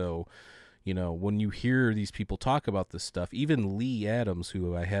thing. So, when you hear these people talk about this stuff, even Lee Adams,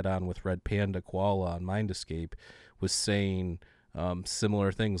 who I had on with Red Panda Koala on Mind Escape, was saying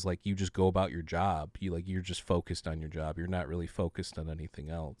similar things like you just go about your job. You're just focused on your job. You're not really focused on anything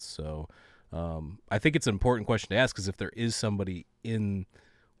else. So I think it's an important question to ask, because if there is somebody in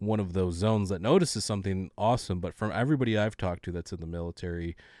one of those zones that notices something, awesome. But from everybody I've talked to that's in the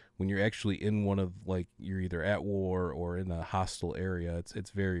military, when you're actually in one of, like, you're either at war or in a hostile area, it's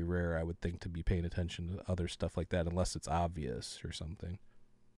very rare, I would think, to be paying attention to other stuff like that unless it's obvious or something.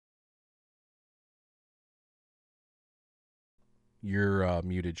 You're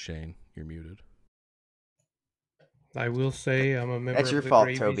muted, Shane. You're muted. I will say I'm a member That's your of the fault,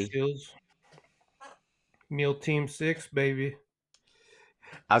 Gravy Toby. SEALs. Meal Team 6, baby.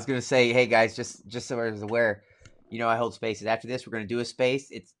 I was gonna say, hey guys, just so I was aware, I hold spaces. After this, we're gonna do a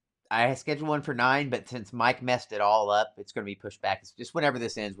space. I scheduled one for 9, but since Mike messed it all up, it's gonna be pushed back. It's just whenever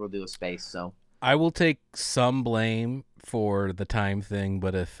this ends, we'll do a space. So I will take some blame for the time thing,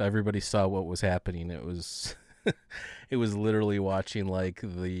 but if everybody saw what was happening, it was it was literally watching like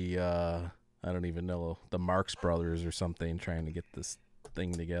the I don't even know, the Marx Brothers or something, trying to get this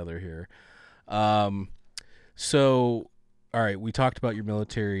thing together here. So all right, we talked about your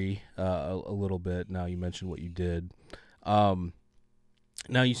military a little bit. Now you mentioned what you did.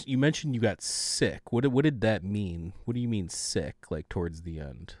 Now you mentioned you got sick. What did that mean? What do you mean sick? Like towards the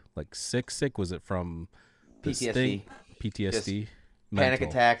end, like sick? Was it from this PTSD, thing? PTSD, panic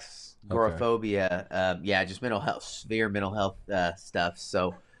attacks, Okay. agoraphobia, just mental health, severe mental health stuff.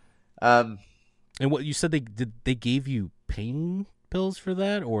 So, um, And what you said, they gave you pain pills for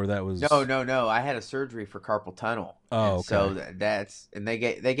that, or that was no. I had a surgery for carpal tunnel. Oh, and okay. So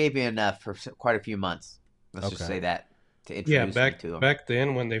they gave me enough for quite a few months. Let's just say that to introduce me to them. Back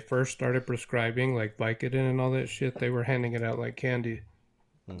then when they first started prescribing like Vicodin and all that shit, they were handing it out like candy.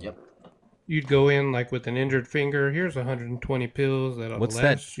 Yep. You'd go in like with an injured finger. Here's 120 pills that'll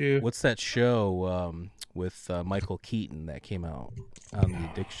last you. What's that show with Michael Keaton that came out on the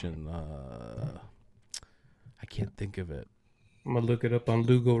addiction? I can't think of it. I'm gonna look it up on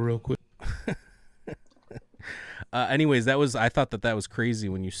Lugo real quick. Anyways, I thought that was crazy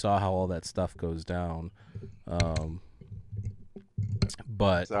when you saw how all that stuff goes down.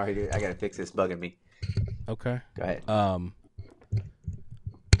 But sorry, dude, I gotta fix this bugging me. Okay. Go ahead.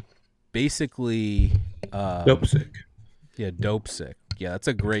 Basically, Dope Sick. Yeah, Dope Sick. Yeah, that's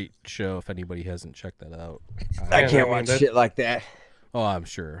a great show if anybody hasn't checked that out. I can't watch shit like that. Oh, I'm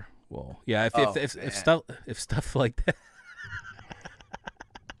sure. Well, yeah, if stuff like that.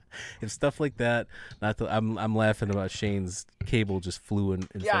 If stuff like that, I'm laughing about Shane's cable just flew in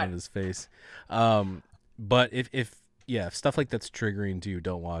front of his face. But if stuff like that's triggering to you,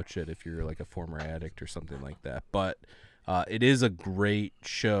 don't watch it if you're like a former addict or something like that. But it is a great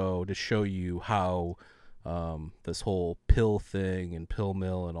show to show you how this whole pill thing and pill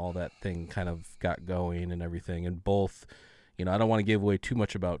mill and all that thing kind of got going and everything. And both, I don't want to give away too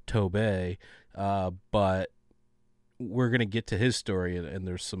much about Tobey, but we're going to get to his story, and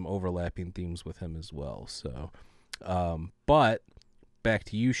there's some overlapping themes with him as well. So, but back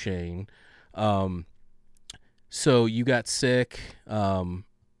to you, Shane. So you got sick, and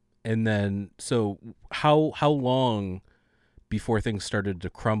then so how long before things started to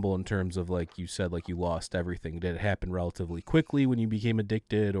crumble in terms of, like you said, like you lost everything? Did it happen relatively quickly when you became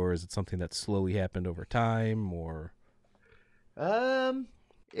addicted, or is it something that slowly happened over time? Or Um,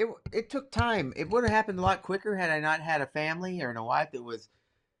 it took time. It would have happened a lot quicker had I not had a family or a wife that was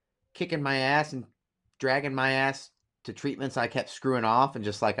kicking my ass and dragging my ass to treatments I kept screwing off and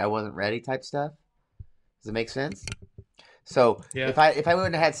just like I wasn't ready type stuff. Does it make sense? So Yeah. if I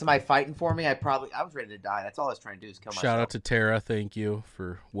wouldn't have had somebody fighting for me, I was ready to die. That's all I was trying to do is kill shout out myself. to Tara, thank you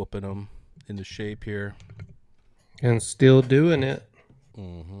for whooping them into shape here. And still doing it.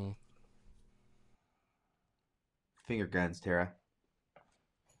 Mm-hmm. Finger guns, Tara.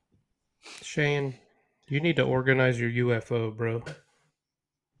 Shane, you need to organize your UFO, bro.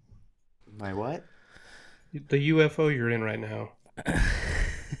 My what? The UFO you're in right now.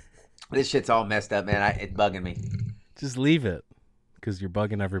 This shit's all messed up, man. It's bugging me. Just leave it, because you're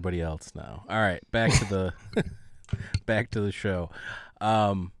bugging everybody else now. All right, back to the back to the show.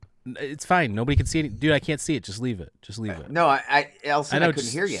 It's fine. Nobody can see it, dude. I can't see it. Just leave it. Just leave it. No, Elson, I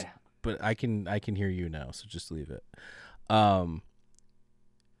couldn't hear you. But I can hear you now. So just leave it.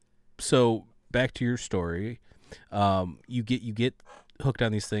 So back to your story. You get hooked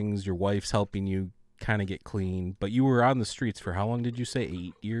on these things. Your wife's helping you kind of get clean, but you were on the streets for how long did you say?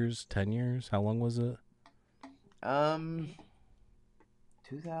 8 years, 10 years? How long was it?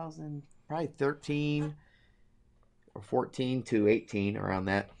 2000, probably 13 or 14 to 18, around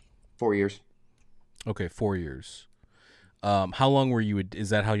that. 4 years. Okay, 4 years. How long were you? Is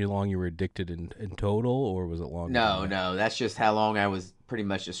that how long you were addicted in total, or was it longer? No. That's just how long I was pretty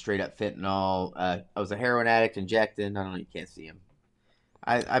much just straight up fentanyl. I was a heroin addict injecting. I don't know. You can't see him.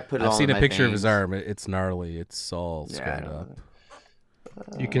 I put it I've all seen in a my picture of veins. his arm. It's gnarly. It's all Yeah, scarred up.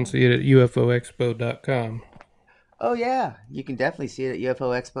 You can see it at ufoexpo.com. Oh, yeah. You can definitely see it at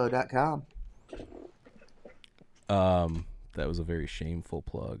ufoexpo.com. That was a very shameful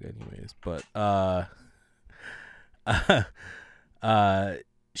plug, anyways. But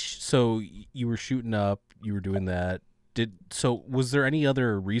so you were shooting up. You were doing that. Was there any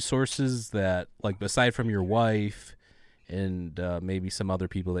other resources that, like, aside from your wife and maybe some other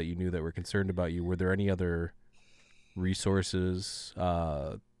people that you knew that were concerned about you, were there any other resources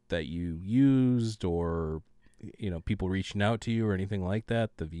that you used, or people reaching out to you or anything like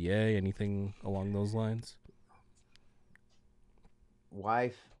that? The VA, anything along those lines?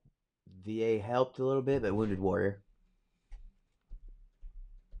 Wife, VA helped a little bit, but Wounded Warrior.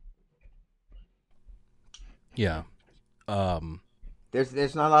 Yeah.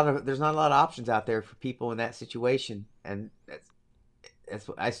 There's not a lot of options out there for people in that situation, and that's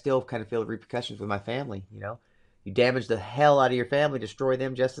what I still kind of feel the repercussions with my family. You damage the hell out of your family, destroy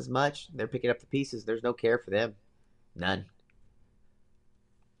them just as much. They're picking up the pieces. There's no care for them, none.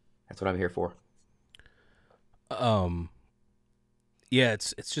 That's what I'm here for. Yeah,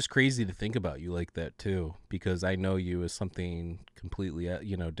 it's just crazy to think about you like that too, because I know you as something completely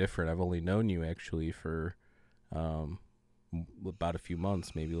different. I've only known you actually for about a few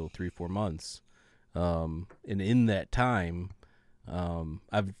months, maybe a little 3-4 months, and in that time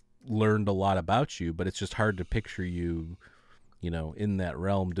I've learned a lot about you, but it's just hard to picture you in that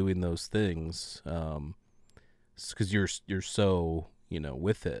realm doing those things, because you're so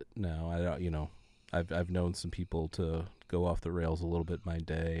with it now. I don't I've known some people to go off the rails a little bit my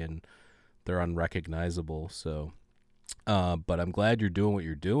day, and they're unrecognizable. So, but I'm glad you're doing what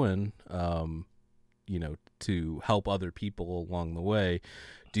you're doing, to help other people along the way.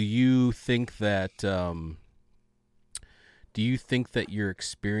 Do you think that your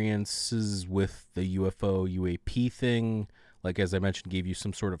experiences with the UFO UAP thing, like as I mentioned, gave you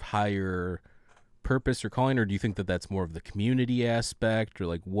some sort of higher purpose or calling, or do you think that that's more of the community aspect, or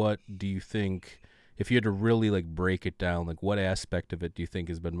like what do you think? If you had to really like break it down, like what aspect of it do you think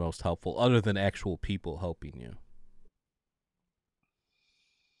has been most helpful other than actual people helping you?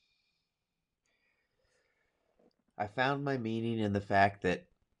 I found my meaning in the fact that,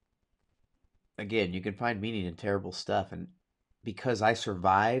 again, you can find meaning in terrible stuff, and because I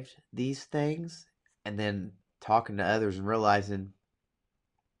survived these things, and then talking to others and realizing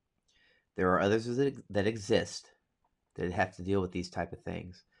there are others that exist that have to deal with these type of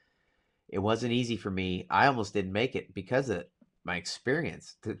things. It wasn't easy for me. I almost didn't make it because of my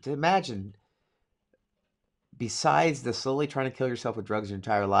experience. To imagine, besides the slowly trying to kill yourself with drugs your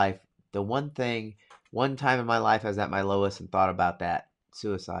entire life, the one time in my life I was at my lowest and thought about that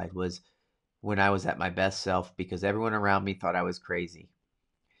suicide was when I was at my best self, because everyone around me thought I was crazy.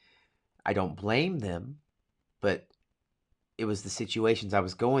 I don't blame them, but it was the situations I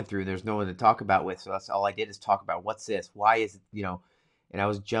was going through. There's no one to talk about with, so that's all I did is talk about what's this, why is it, and I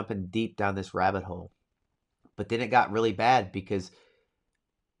was jumping deep down this rabbit hole. But then it got really bad because,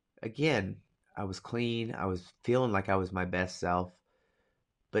 again, I was clean. I was feeling like I was my best self.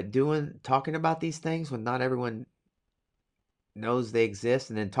 But talking about these things when not everyone knows they exist,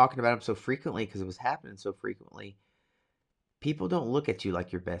 and then talking about them so frequently because it was happening so frequently, people don't look at you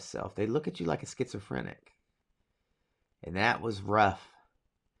like your best self. They look at you like a schizophrenic. And that was rough.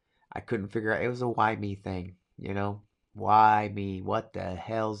 I couldn't figure out. It was a why me thing, Why me? What the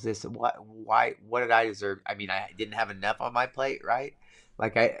hell's this? What did I deserve? I mean, I didn't have enough on my plate, right?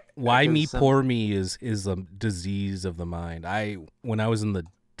 Like Why there me, was some. poor me is a disease of the mind. When I was in the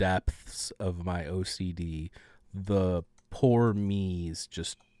depths of my OCD, the poor me's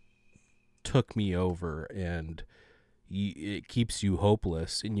just took me over, and it keeps you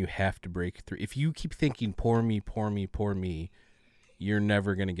hopeless, and you have to break through. If you keep thinking poor me, poor me, poor me, you're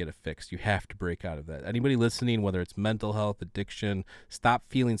never going to get it fixed. You have to break out of that. Anybody listening, whether it's mental health, addiction, stop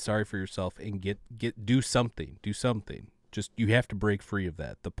feeling sorry for yourself and do something. Do something. Just, you have to break free of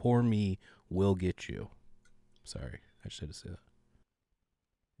that. The poor me will get you. Sorry, I should have said that.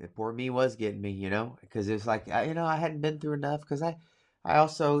 The poor me was getting me, because it's like, I hadn't been through enough. Because I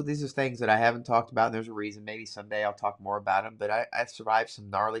also, these are things that I haven't talked about, and there's a reason. Maybe someday I'll talk more about them. But I survived some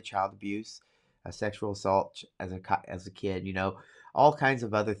gnarly child abuse, a sexual assault as a kid, all kinds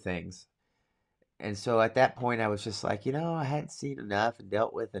of other things. And so at that point, I was just like, I hadn't seen enough and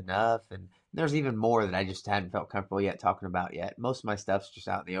dealt with enough. And there's even more that I just hadn't felt comfortable yet talking about yet. Most of my stuff's just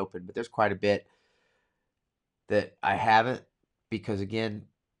out in the open, but there's quite a bit that I haven't, because, again,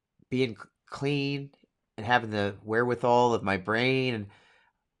 being clean and having the wherewithal of my brain, and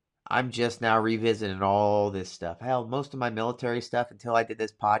I'm just now revisiting all this stuff. Hell, most of my military stuff until I did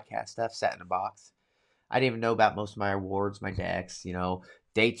this podcast stuff sat in a box. I didn't even know about most of my awards, my decks,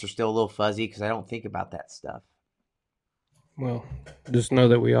 dates are still a little fuzzy because I don't think about that stuff. Well, just know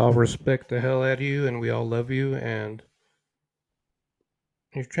that we all respect the hell out of you and we all love you, and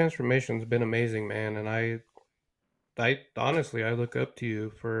your transformation's been amazing, man. And I honestly, I look up to you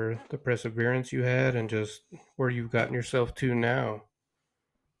for the perseverance you had and just where you've gotten yourself to now.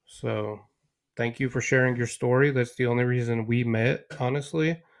 So, thank you for sharing your story. That's the only reason we met,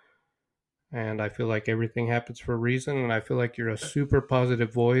 honestly. And I feel like everything happens for a reason. And I feel like you're a super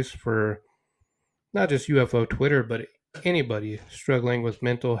positive voice for not just UFO Twitter, but anybody struggling with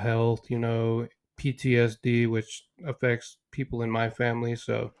mental health, PTSD, which affects people in my family.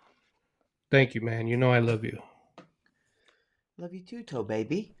 So, thank you, man. I love you. Love you too, Toe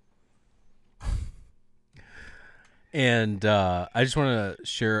Baby. And I just want to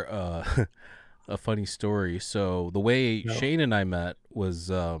share a funny story. So the way Shane and I met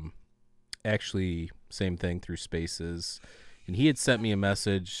was actually same thing through Spaces. And he had sent me a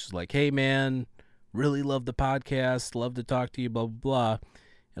message like, hey, man, really love the podcast. Love to talk to you, blah, blah, blah.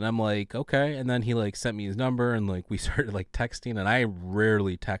 And I'm like, okay. And then he sent me his number, and we started texting. And I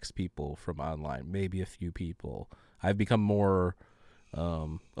rarely text people from online, maybe a few people. I've become more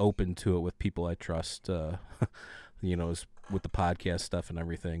open to it with people I trust, with the podcast stuff and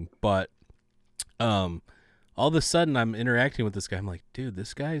everything. But all of a sudden I'm interacting with this guy. I'm like, dude,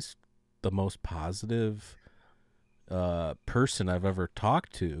 this guy's the most positive person I've ever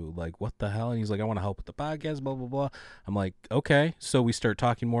talked to. What the hell? And he's like, I want to help with the podcast, blah, blah, blah. I'm like, okay. So we start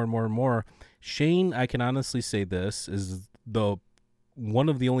talking more and more and more. Shane, I can honestly say this, is one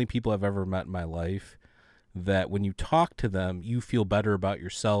of the only people I've ever met in my life that when you talk to them, you feel better about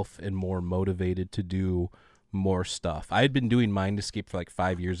yourself and more motivated to do more stuff. I had been doing Mind Escape for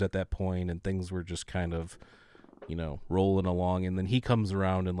 5 years at that point, and things were just kind of, rolling along. And then he comes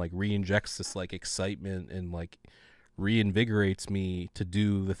around and re-injects this excitement and reinvigorates me to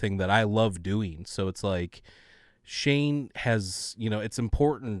do the thing that I love doing. So it's Shane has, it's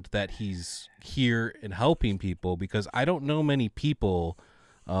important that he's here and helping people, because I don't know many people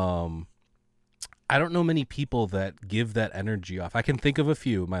that give that energy off. I can think of a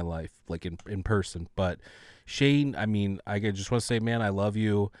few in my life, in person, but Shane, I mean, I just want to say, man, I love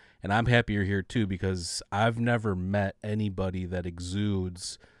you, and I'm happy you're here too, because I've never met anybody that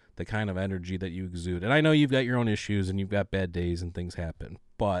exudes the kind of energy that you exude. And I know you've got your own issues and you've got bad days and things happen,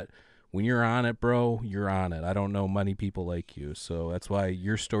 but when you're on it, bro, you're on it. I don't know many people like you, so that's why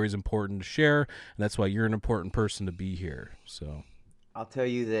your story is important to share, and that's why you're an important person to be here. So I'll tell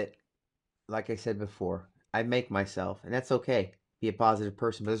you that, like I said before, I make myself, and that's okay, be a positive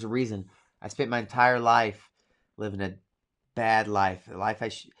person. But there's a reason. I spent my entire life living a bad life, a life I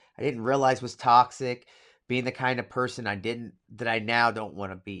didn't realize was toxic, being the kind of person that I now don't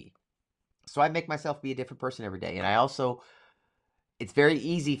want to be. So I make myself be a different person every day. And I also it's very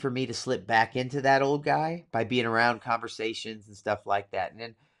easy for me to slip back into that old guy by being around conversations and stuff like that. And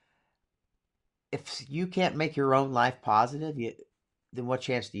then if you can't make your own life positive, then what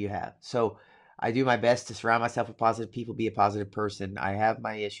chance do you have? So I do my best to surround myself with positive people, be a positive person. I have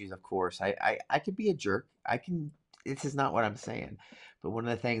my issues, of course. I could be a jerk. I can, this is not what I'm saying. But one of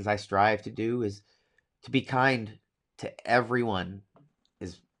the things I strive to do is to be kind to everyone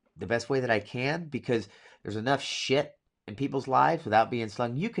is the best way that I can, because there's enough shit in people's lives without being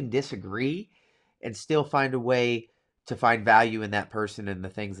slung. You can disagree and still find a way to find value in that person and the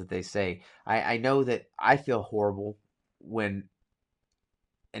things that they say. I know that I feel horrible when,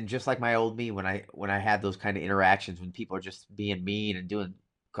 and just like my old me, when I had those kind of interactions when people are just being mean and doing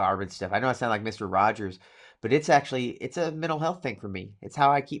garbage stuff. I know I sound like Mr. Rogers, but it's a mental health thing for me. It's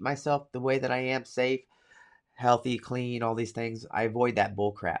how I keep myself the way that I am, safe, healthy, clean, all these things. I avoid that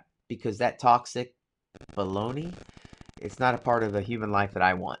bull crap because that toxic baloney, it's not a part of a human life that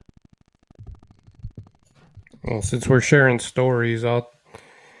I want. Well, since we're sharing stories,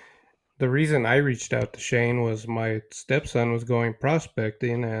 the reason I reached out to Shane was my stepson was going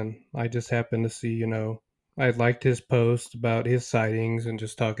prospecting, and I just happened to see, I liked his post about his sightings and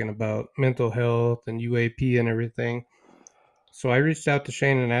just talking about mental health and UAP and everything. So I reached out to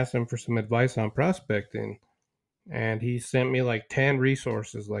Shane and asked him for some advice on prospecting, and he sent me like 10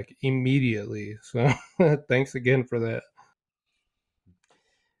 resources like immediately. So thanks again for that.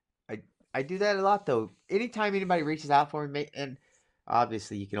 I I do that a lot though. Anytime anybody reaches out for me, and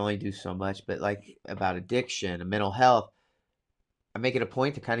obviously you can only do so much, but like about addiction and mental health, I make it a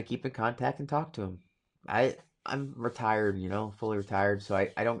point to kind of keep in contact and talk to them. I'm retired, fully retired, so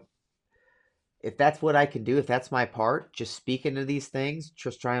I don't, if that's what I can do, if that's my part, just speaking to these things,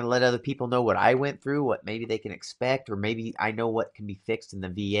 just trying to let other people know what I went through, what maybe they can expect, or maybe I know what can be fixed in the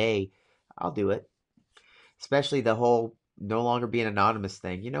VA, I'll do it. Especially the whole no longer being anonymous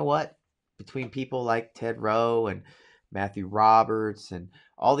thing. You know what? Between people like Ted Rowe and Matthew Roberts and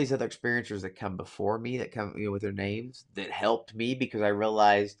all these other experiencers that come before me, that come with their names, that helped me because I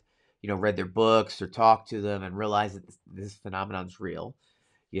realized, read their books or talked to them and realized that this phenomenon is real.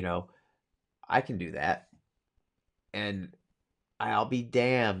 You know, I can do that, and I'll be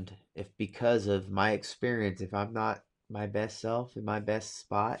damned if because of my experience, if I'm not my best self in my best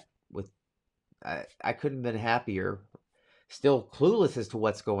spot with, I couldn't have been happier. Still clueless as to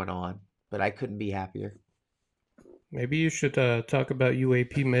what's going on, but I couldn't be happier. Maybe you should talk about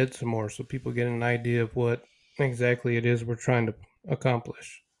UAP Med some more so people get an idea of what exactly it is we're trying to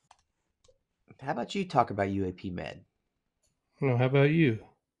accomplish. How about you talk about UAP Med? No, how about you?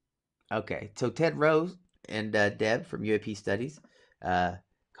 Okay, so Ted Rose and Deb from UAP Studies, uh,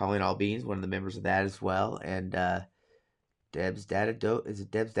 Calling All Beings, one of the members of that as well, and is it Deb's Data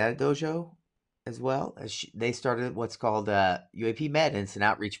Dojo as well? They started what's called UAP Med, and it's an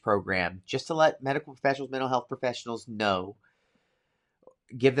outreach program just to let medical professionals, mental health professionals know,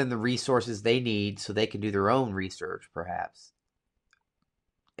 give them the resources they need so they can do their own research, perhaps,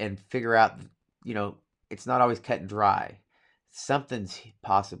 and figure out, you know, it's not always cut and dry. Something's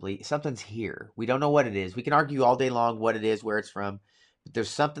here. We don't know what it is. We can argue all day long what it is, where it's from, but there's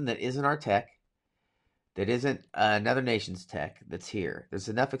something that isn't our tech, that isn't another nation's tech that's here. There's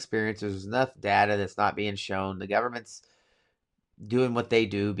enough experience. There's enough data that's not being shown. The government's doing what they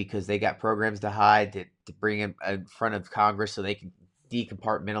do because they got programs to hide, to bring in front of Congress so they can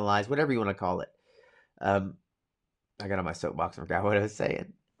decompartmentalize, whatever you want to call it. Um, I got on my soapbox and forgot what I was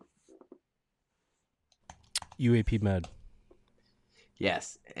saying. UAP Med.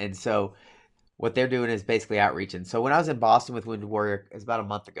 Yes. And so what they're doing is basically outreach. And so when I was in Boston with Wounded Warrior, it was about a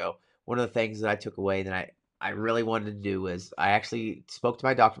month ago, one of the things that I took away that I really wanted to do was I actually spoke to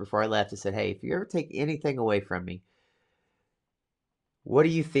my doctor before I left and said, hey, if you ever take anything away from me, what do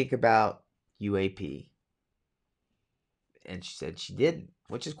you think about UAP? And she said she didn't,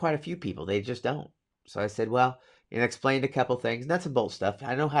 which is quite a few people. They just don't. So I said, well, and explained a couple things, nuts and bolts stuff.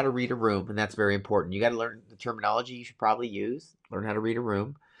 I know how to read a room, and that's very important. You got to learn the terminology you should probably use, learn how to read a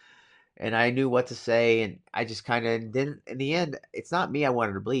room. And I knew what to say, and I just kind of then in the end, it's not me I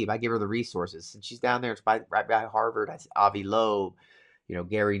wanted to believe. I give her the resources, and she's down there. It's right by Harvard. I see Avi Loeb,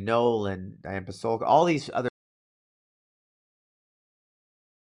 Gary Nolan, Diane Pasolka, all these other.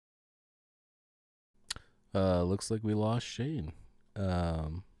 Looks like we lost Shane.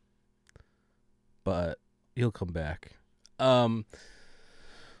 Um, but he'll come back. So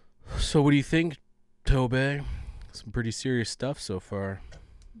what do you think, Tobe? Some pretty serious stuff so far.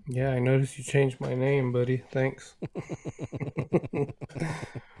 Yeah, I noticed you changed my name, buddy. Thanks.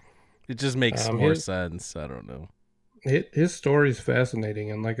 It just makes more his sense. I don't know. his story is fascinating,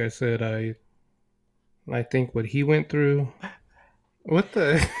 and like I said, I think what he went through What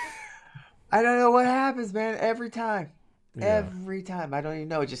the? I don't know what happens, man. Every time, Yeah. I don't even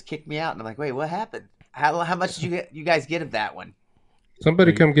know. It just kicked me out, and I'm like, wait, what happened? How much did you guys get of that one?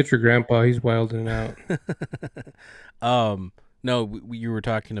 Somebody No, come get your grandpa. He's wilding out. um, no, you were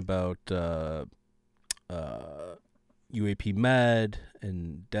talking about UAP Med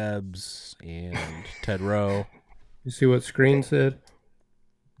and Debs and Ted Rowe. You see what Screen said?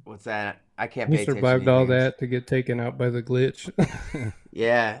 What's that? I can't He pay attention survived to all anything. that to get taken out by the glitch.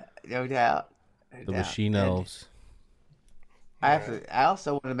 Yeah, no doubt, no The doubt. Machine And Elves. I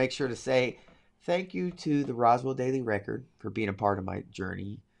also want to make sure to say thank you to the Roswell Daily Record for being a part of my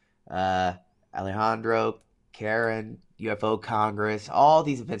journey. Uh, Alejandro, Karen, UFO Congress, all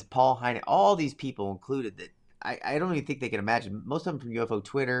these events, Paul Heine, all these people included that I don't even think they can imagine. Most of them from UFO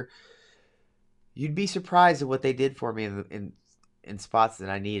Twitter. You'd be surprised at what they did for me in spots that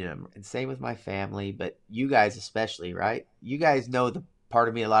I needed them. And same with my family, but you guys especially, right? You guys know the part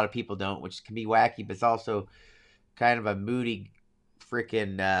of me a lot of people don't, which can be wacky, but it's also kind of a moody,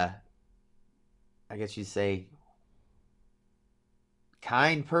 freaking. I guess you'd say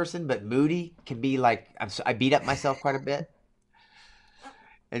kind person, but moody can be like I beat up myself quite a bit,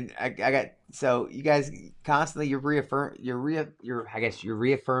 and I got so you guys constantly your I guess your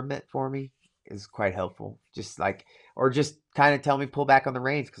reaffirmment for me is quite helpful. Just like or just kind of tell me pull back on the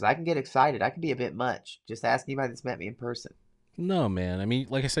reins because I can get excited. I can be a bit much. Just ask anybody that's met me in person. No, man. I mean,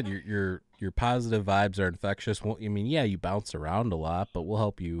 like I said, your positive vibes are infectious. Well, I mean, yeah, you bounce around a lot, but we'll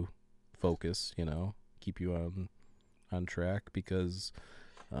help you focus. Keep you on track because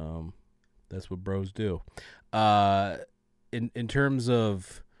um, that's what bros do. Uh, in terms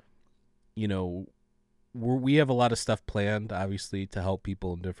of we have a lot of stuff planned, obviously, to help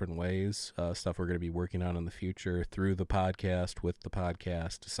people in different ways. Stuff we're going to be working on in the future through the podcast, with the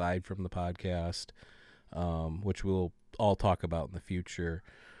podcast, aside from the podcast, which we'll all talk about in the future.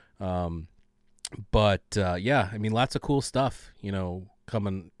 But yeah, I mean, lots of cool stuff,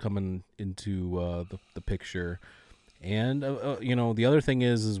 coming into the picture. And the other thing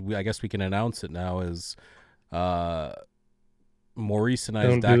is I guess we can announce it now is Maurice and I's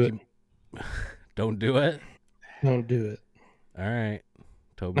Don't do it. Don't do it. Don't do it. All right.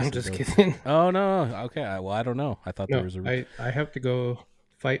 Toby I'm said just don't. kidding. Oh no. Okay. Well, I don't know. I thought there No, was a. I have to go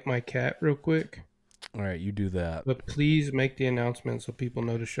fight my cat real quick. All right, you do that. But please make the announcement so people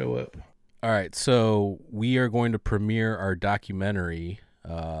know to show up. All right, so we are going to premiere our documentary,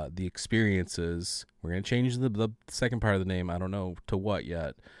 The Experiences. We're going to change the second part of the name. I don't know to what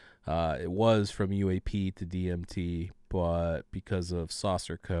yet. It was from UAP to DMT, but because of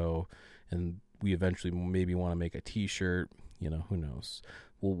Saucer Co., and we eventually maybe want to make a T-shirt, who knows.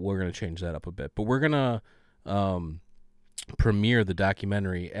 We're going to change that up a bit. But we're going to premiere the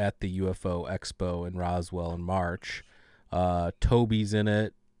documentary at the UFO Expo in Roswell in March. Toby's in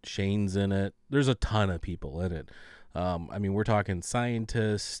it. Shane's in it. There's a ton of people in it. I mean, we're talking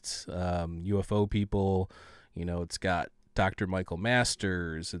scientists, UFO people. It's got Dr. Michael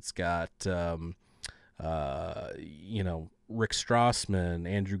Masters. It's got, Rick Strassman,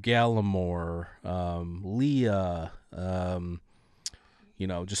 Andrew Gallimore, Leah,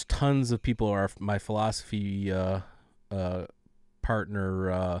 just tons of people are my philosophy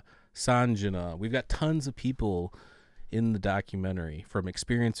partner, Sanjana. We've got tons of people in the documentary, from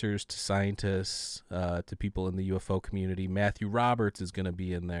experiencers to scientists to people in the UFO community. Matthew Roberts is going to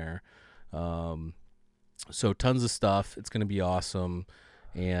be in there. So tons of stuff. It's going to be awesome.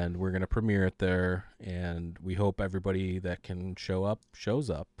 And we're going to premiere it there. And we hope everybody that can show up shows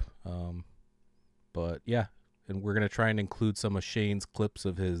up. But yeah, and we're going to try and include some of Shane's clips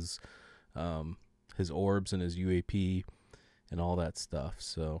of his orbs and his UAP and all that stuff.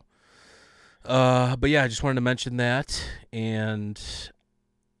 So but yeah, I just wanted to mention that. And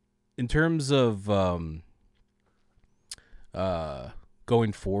in terms of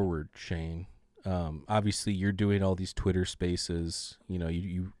going forward, Shane, obviously you're doing all these Twitter spaces.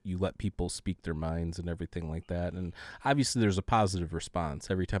 You let people speak their minds and everything like that. And obviously there's a positive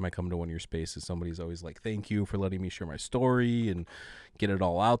response. Every time I come to one of your spaces, somebody's always like, thank you for letting me share my story and get it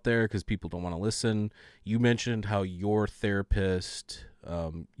all out there, because people don't want to listen. You mentioned how your therapist,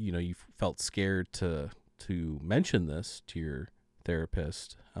 you felt scared to mention this to your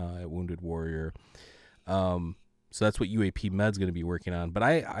therapist at Wounded Warrior. So that's what UAP Med's going to be working on. But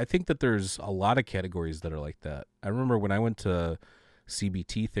I think that there's a lot of categories that are like that. I remember when I went to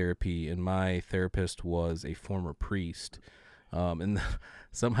CBT therapy, and my therapist was a former priest, and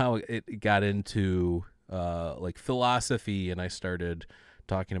somehow it got into like philosophy, and I started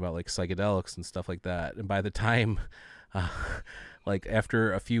talking about like psychedelics and stuff like that. And by the time like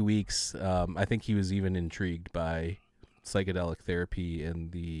after a few weeks, I think he was even intrigued by psychedelic therapy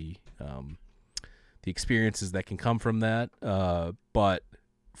and the experiences that can come from that. But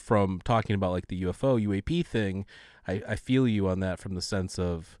from talking about like the UFO UAP thing, I feel you on that from the sense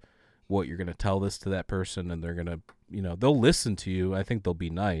of what you're going to tell this to that person, and they're going to, they'll listen to you. I think they'll be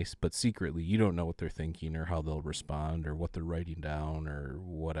nice, but secretly you don't know what they're thinking or how they'll respond or what they're writing down or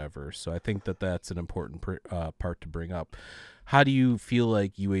whatever. So I think that that's an important part to bring up. How do you feel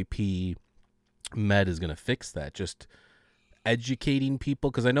like UAP med is going to fix that? Just educating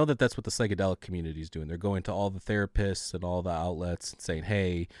people, because I know that that's what the psychedelic community is doing. They're going to all the therapists and all the outlets and saying,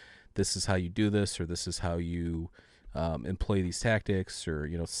 hey, this is how you do this, or this is how you employ these tactics, or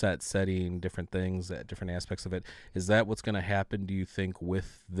setting different things at different aspects of it. Is that what's going to happen, do you think,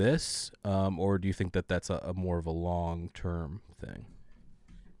 with this, or do you think that that's a more of a long-term thing?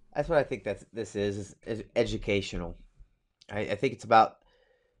 That's what I think this is educational. I think it's about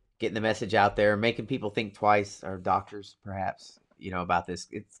getting the message out there, making people think twice, or doctors perhaps, about this.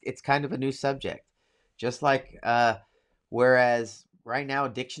 It's kind of a new subject, just like whereas right now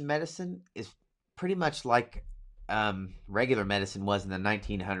addiction medicine is pretty much like regular medicine was in the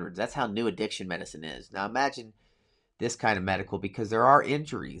 1900s. That's how new addiction medicine is. Now imagine this kind of medical, because there are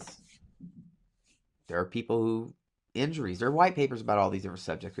injuries. There are people who injuries. There are white papers about all these different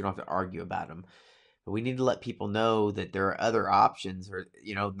subjects. We don't have to argue about them. But we need to let people know that there are other options, or,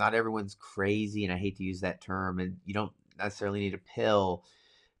 not everyone's crazy. And I hate to use that term, and you don't necessarily need a pill,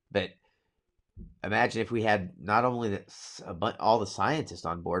 but imagine if we had not only all the scientists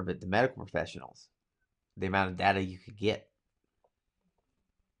on board, but the medical professionals, the amount of data you could get.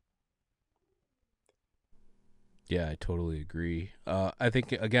 Yeah, I totally agree. I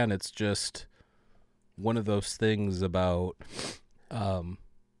think, again, it's just one of those things about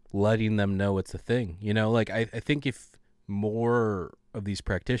letting them know it's a thing. I think if more of these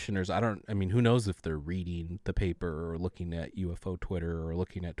practitioners, who knows if they're reading the paper or looking at UFO Twitter or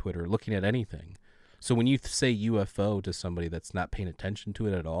looking at Twitter or looking at anything. So when you say UFO to somebody that's not paying attention to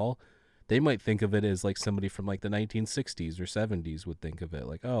it at all, they might think of it as like somebody from like the 1960s or 70s would think of it,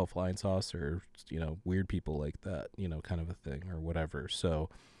 like, oh, flying saucer, weird people like that, kind of a thing or whatever. So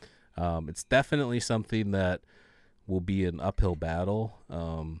it's definitely something that will be an uphill battle.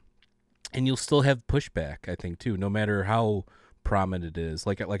 And you'll still have pushback, I think, too, no matter how prominent it is.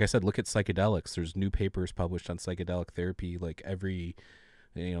 Like I said, look at psychedelics. There's new papers published on psychedelic therapy like every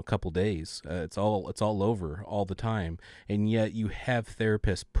couple days. It's all over all the time, and yet you have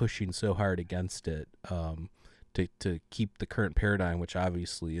therapists pushing so hard against it to keep the current paradigm, which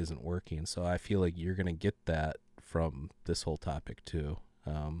obviously isn't working. So I feel like you're gonna get that from this whole topic too.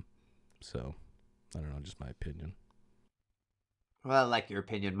 So I don't know, just my opinion. Well, I like your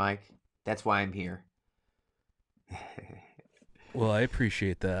opinion, Mike. That's why I'm here. Well, I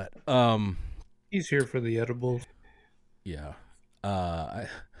appreciate that. He's here for the edibles. Yeah. I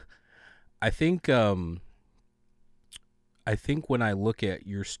think when I look at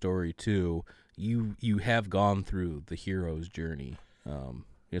your story too, you have gone through the hero's journey.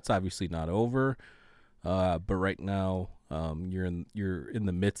 It's obviously not over, but right now you're in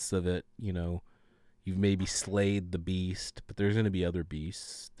the midst of it. You've maybe slayed the beast, but there's going to be other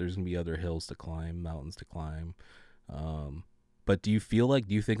beasts. There's going to be other hills to climb, mountains to climb. But do you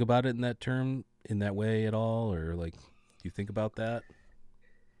think about it in that way at all, or like, do you think about that?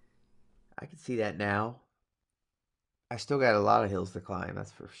 I can see that now. I still got a lot of hills to climb,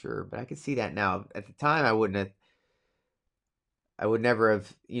 that's for sure. But I can see that now. At the time, I wouldn't have. I would never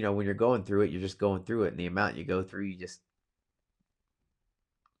have. When you're going through it, you're just going through it, and the amount you go through, you just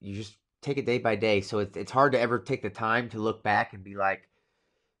take it day by day. So it's hard to ever take the time to look back and be like,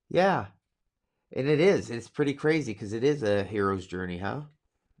 yeah. And it is. It's pretty crazy, because it is a hero's journey, huh?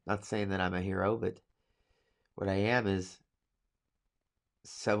 Not saying that I'm a hero, but what I am is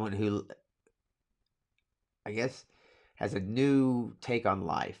someone who, I guess, has a new take on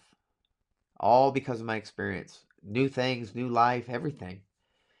life. All because of my experience. New things, new life, everything.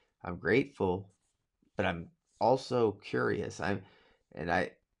 I'm grateful, but I'm also curious. And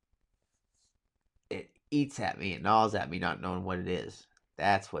I it eats at me, it gnaws at me not knowing what it is.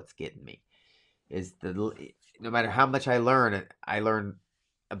 That's what's getting me. Is no matter how much I learn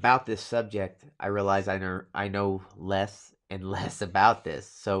about this subject, I realize I know less and less about this.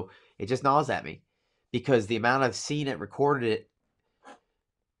 So it just gnaws at me, because the amount I've seen it, recorded it,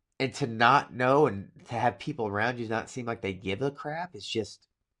 and to not know, and to have people around you not seem like they give a crap, it's just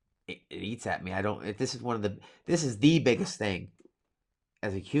it eats at me. I don't. This is the biggest thing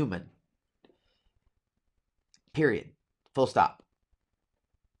as a human. Period. Full stop.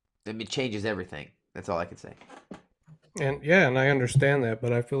 It changes everything. That's all I can say. And I understand that,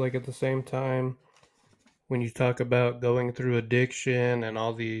 but I feel like at the same time, when you talk about going through addiction and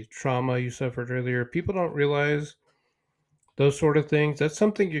all the trauma you suffered earlier, people don't realize those sort of things. That's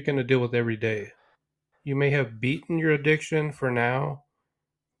something you're going to deal with every day. You may have beaten your addiction for now,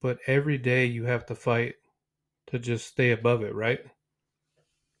 but every day you have to fight to just stay above it, right?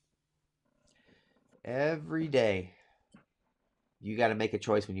 Every day, you got to make a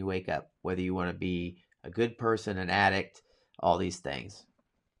choice when you wake up, whether you want to be a good person, an addict, all these things.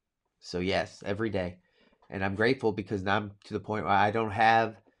 So, yes, every day. And I'm grateful because now I'm to the point where I don't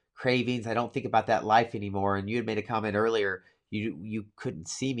have cravings. I don't think about that life anymore. And you had made a comment earlier. You couldn't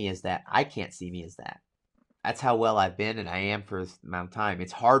see me as that. I can't see me as that. That's how well I've been and I am for this amount of time.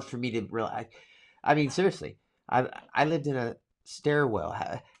 It's hard for me to realize. I mean, seriously, I lived in a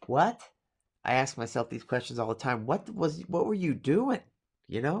stairwell. What? I ask myself these questions all the time. What were you doing?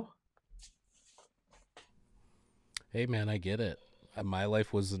 You know? Hey, man, I get it. My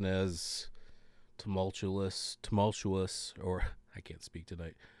life wasn't as tumultuous, or I can't speak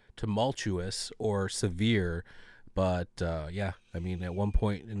tonight, tumultuous or severe. But yeah, I mean, at one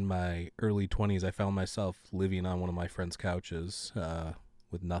point in my early 20s, I found myself living on one of my friend's couches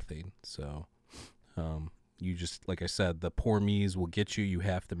with nothing. So you just, like I said, the poor me's will get you. You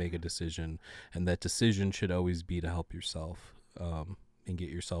have to make a decision, and that decision should always be to help yourself and get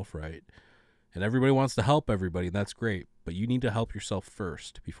yourself right. And everybody wants to help everybody, and that's great. But you need to help yourself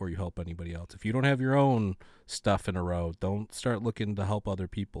first before you help anybody else. If you don't have your own stuff in a row, don't start looking to help other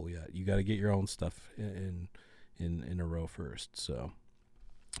people yet. You got to get your own stuff in a row first. So,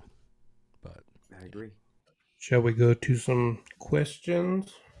 but I agree. Shall we go to some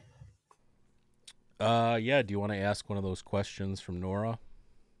questions? yeah. Do you want to ask one of those questions from Nora?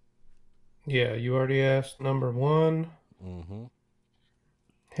 Yeah, you already asked number one. Mm-hmm.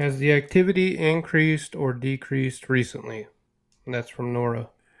 Has the activity increased or decreased recently? And that's from Nora.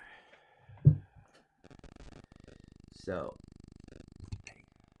 So,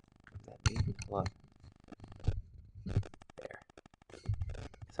 come on. There.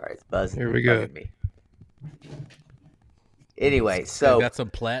 Sorry, it's Here we go. bugging me. Anyway, This guy so got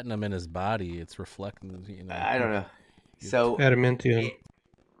some platinum in his body. It's reflecting. You know. I don't know. So Adamantium.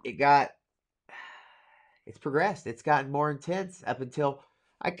 it it's progressed. It's gotten more intense up until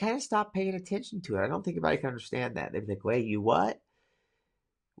I kind of stopped paying attention to it. I don't think anybody can understand that. They'd be like, "Wait, you what?"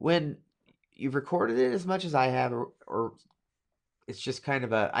 When you've recorded it as much as I have, or it's just kind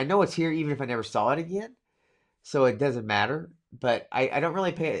of a. I know it's here even if I never saw it again, so it doesn't matter. But I don't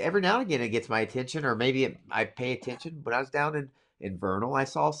really pay. Every now and again, it gets my attention, or maybe I pay attention. When I was down in Vernal, I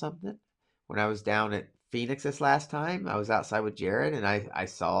saw something. When I was down at Phoenix this last time, I was outside with Jared, and I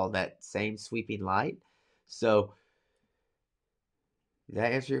saw that same sweeping light. So, did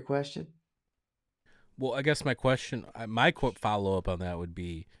that answer your question? Well, I guess my quote follow up on that would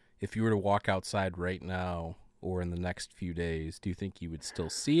be: if you were to walk outside right now or in the next few days, do you think you would still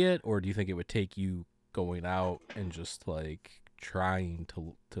see it, or do you think it would take you going out and just like trying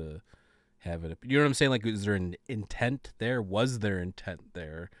to have it? You know what I'm saying? Like, is there an intent there? Was there intent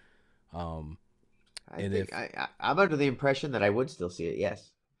there? Um, I and think if I'm under the impression that I would still see it.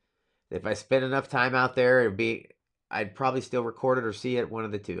 Yes, if I spent enough time out there, I'd probably still record it or see it. One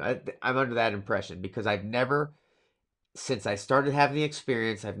of the two. I'm under that impression because I've never, since I started having the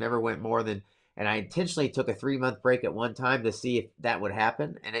experience, I've never went more than, and I intentionally took a 3 month break at one time to see if that would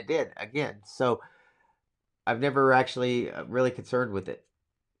happen, and it did again. So I've never actually really concerned with it.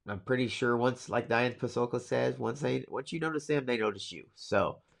 I'm pretty sure once, like Diane Pasolka says, once you notice them, they notice you.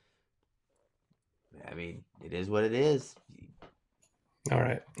 So I mean, it is what it is. All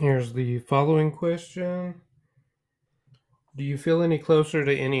right. Here's the following question. Do you feel any closer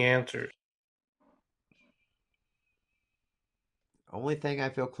to any answers? Only thing I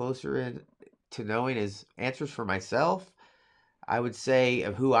feel to knowing is answers for myself. I would say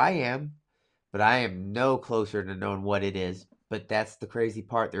of who I am, but I am no closer to knowing what it is. But that's the crazy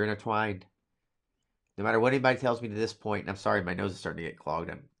part. They're intertwined. No matter what anybody tells me to this point, and I'm sorry, my nose is starting to get clogged.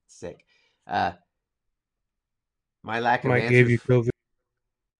 I'm sick. Uh, my lack of Mike gave answers. you COVID.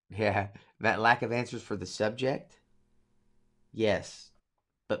 Yeah, that lack of answers for the subject. Yes,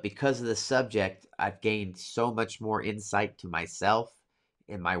 but because of the subject, I've gained so much more insight to myself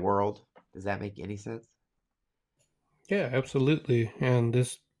in my world. Does that make any sense? Yeah, absolutely. And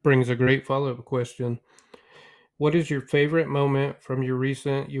this brings a great follow up question. What is your favorite moment from your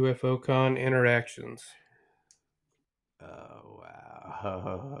recent UFO con interactions? Oh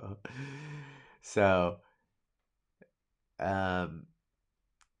wow. So, um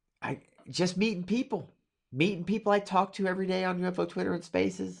I just Meeting people I talk to every day on UFO Twitter and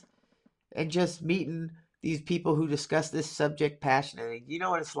Spaces, and just meeting these people who discuss this subject passionately. You know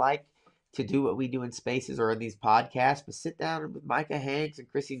what it's like to do what we do in spaces or in these podcasts, but sit down with Micah Hanks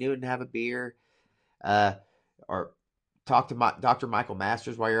and Chrissy Newton, have a beer, or talk to Dr. Michael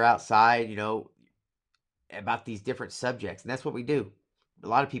Masters while you're outside, about these different subjects. And that's what we do. A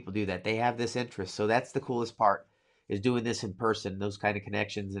lot of people do that. They have this interest. So that's the coolest part, is doing this in person, those kind of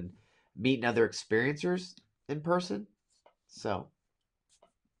connections, and meeting other experiencers in person. So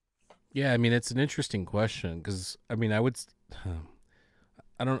Yeah, I mean, it's an interesting question because I mean, I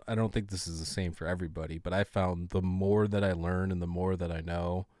don't think this is the same for everybody, but I found the more that I learn and the more that I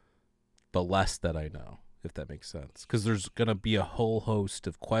know, the less that I know, if that makes sense. Because there's gonna be a whole host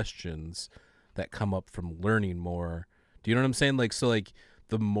of questions that come up from learning more. Do you know what I'm saying? Like, so like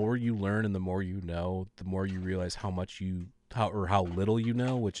the more you learn and the more you know, the more you realize how little you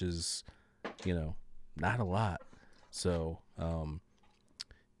know, which is, not a lot. So,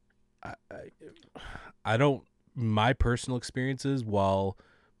 I, I don't. My personal experiences, while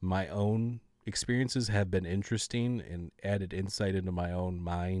my own experiences have been interesting and added insight into my own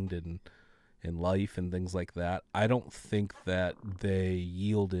mind and life and things like that, I don't think that they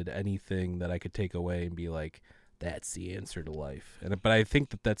yielded anything that I could take away and be like, that's the answer to life. But I think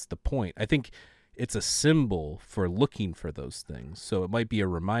that that's the point. I think it's a symbol for looking for those things. So it might be a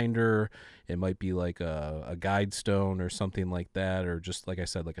reminder, it might be like a guide stone or something like that, or just like I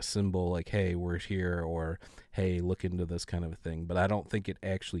said, like a symbol, like, hey, we're here, or hey, look into this kind of a thing. But I don't think it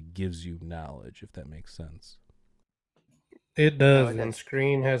actually gives you knowledge, if that makes sense. It no, does. it And does.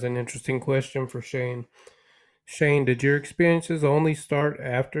 Screen has an interesting question for Shane. Shane, did your experiences only start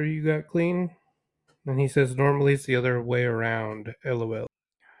after you got clean? And he says normally it's the other way around. LOL.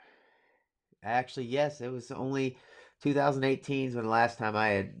 Actually, yes, it was only 2018 is when the last time I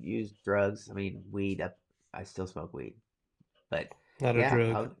had used drugs. I mean, weed. I still smoke weed, but Not a yeah,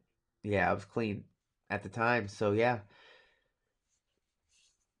 drug. I was clean at the time. So yeah,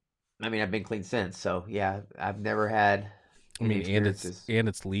 I mean, I've been clean since. So yeah, I've never had I any mean, experiences. and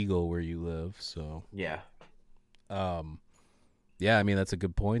it's legal where you live, so Yeah, um yeah, I mean, that's a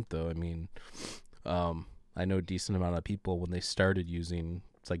good point though. I mean, I know a decent amount of people when they started using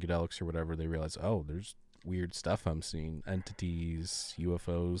psychedelics or whatever, they realize, oh, there's weird stuff I'm seeing, entities,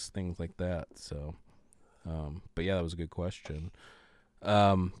 UFOs, things like that. So, but yeah, that was a good question.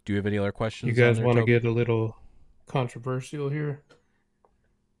 Do you have any other You questions on guys there, want to Toby? get a little controversial here?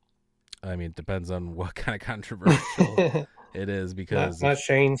 I mean, it depends on what kind of controversial it is, not because not if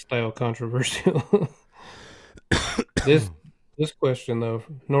Shane style controversial. this this question though,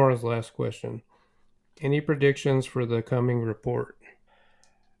 Nora's last question. Any predictions for the coming report?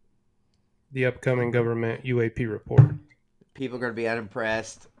 The upcoming government UAP report. people are going to be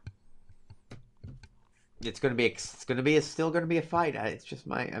unimpressed. It's still going to be a fight. It's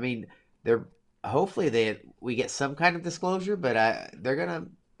just I mean, they're hopefully we get some kind of disclosure, but I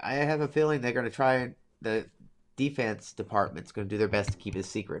have a feeling they're going to try. The defense department's going to do their best to keep it a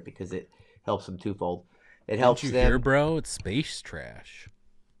secret because it helps them twofold. It didn't helps you hear, them, bro? It's space trash.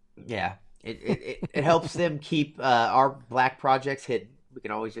 yeah. It helps them keep our black projects hidden. We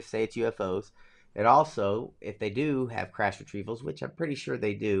can always just say it's UFOs. It also, if they do have crash retrievals, which I'm pretty sure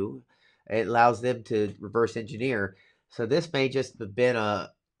they do, it allows them to reverse engineer. So this may just have been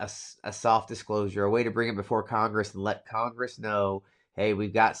a soft disclosure, a way to bring it before Congress and let Congress know, hey,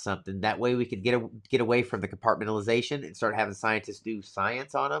 we've got something. That way we could get away from the compartmentalization and start having scientists do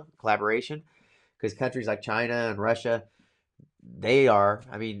science on them, collaboration. Because countries like China and Russia, they are.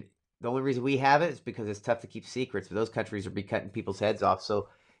 I mean, the only reason we have it is because it's tough to keep secrets. But those countries are be cutting people's heads off, so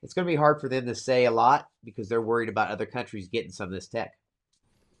it's going to be hard for them to say a lot because they're worried about other countries getting some of this tech.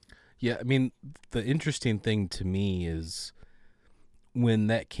 Yeah, I mean, the interesting thing to me is when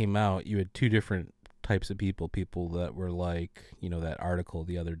that came out, you had two different types of people. People that were like, that article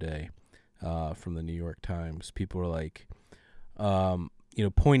the other day from the New York Times. People were like,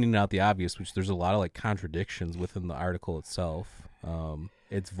 pointing out the obvious, which there's a lot of like contradictions within the article itself.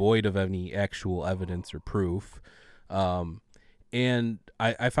 It's void of any actual evidence or proof. And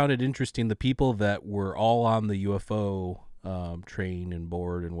I found it interesting. The people that were all on the UFO train and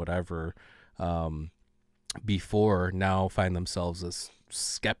board and whatever before now find themselves as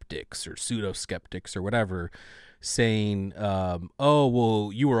skeptics or pseudo skeptics or whatever, saying, "Oh,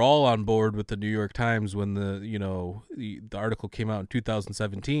 well, you were all on board with the New York Times when the article came out in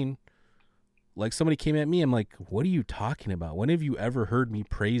 2017." Like, somebody came at me, I'm like, what are you talking about? When have you ever heard me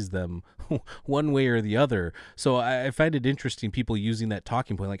praise them one way or the other? So I find it interesting, people using that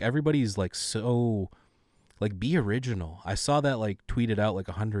talking point. Like, everybody's like, so, like, be original. I saw that like tweeted out like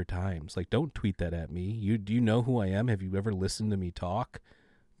 100 times. Like, don't tweet that at me. Do you know who I am? Have you ever listened to me talk?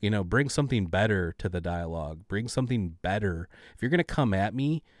 Bring something better to the dialogue. Bring something better. If you're going to come at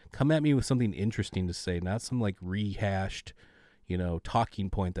me come at me with something interesting to say, not some like rehashed, talking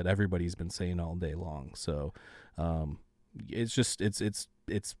point that everybody's been saying all day long. So, it's just it's it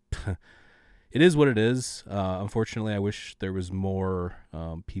is what it is. Unfortunately, I wish there was more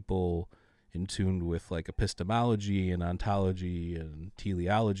people in tune with like epistemology and ontology and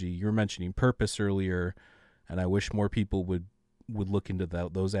teleology. You were mentioning purpose earlier, and I wish more people would look into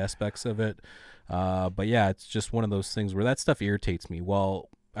those aspects of it. But yeah, it's just one of those things where that stuff irritates me. While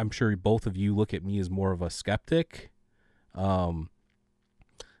I'm sure both of you look at me as more of a skeptic, I'll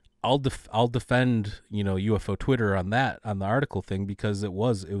defend UFO Twitter on the article thing, because it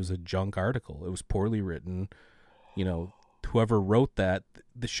was a junk article. It was poorly written. Whoever wrote that,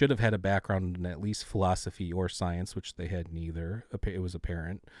 they should have had a background in at least philosophy or science, which they had neither. It was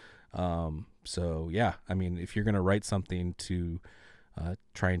apparent. So yeah, I mean, if you're gonna write something to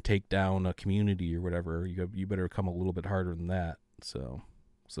try and take down a community or whatever, you better come a little bit harder than that. So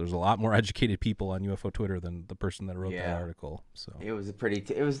there's a lot more educated people on UFO Twitter than the person that wrote that article. So it was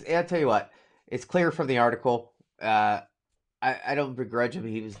I'll tell you what, it's clear from the article. I don't begrudge him.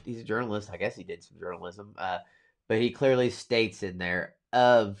 He's a journalist. I guess he did some journalism. But he clearly states in there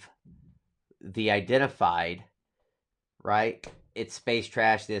of the identified, right? It's space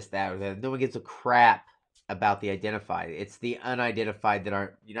trash, this, that, or that. No one gives a crap about the identified. It's the unidentified that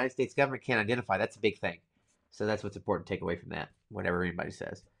our United States government can't identify. That's a big thing. So that's what's important to take away from that, whatever anybody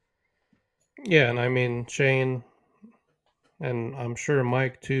says. Yeah, and I mean, Shane, and I'm sure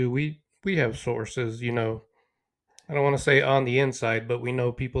Mike too, we have sources, I don't want to say on the inside, but we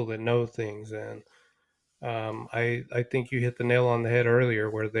know people that know things. And I think you hit the nail on the head earlier,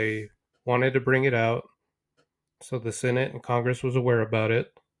 where they wanted to bring it out, so the Senate and Congress was aware about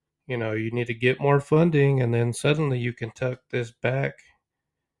it. You need to get more funding, and then suddenly you can tuck this back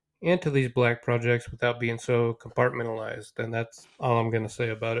into these black projects without being so compartmentalized. And that's all I'm going to say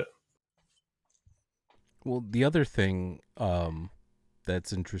about it. well, the other thing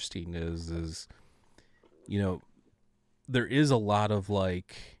that's interesting is there is a lot of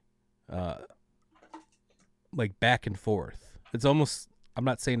like back and forth. It's almost, I'm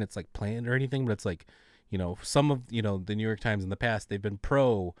not saying it's like planned or anything, but it's like, some of, the New York Times in the past, they've been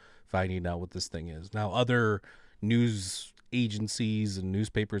pro finding out what this thing is. Now other news agencies and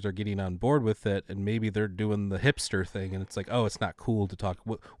newspapers are getting on board with it, and maybe they're doing the hipster thing, and it's like, oh, it's not cool to talk.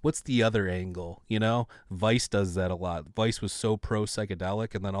 What's the other angle? Vice does that a lot. Vice was so pro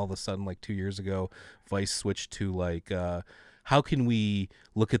psychedelic, and then all of a sudden, like 2 years ago, Vice switched to like, how can we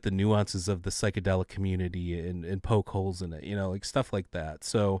look at the nuances of the psychedelic community and poke holes in it, like stuff like that.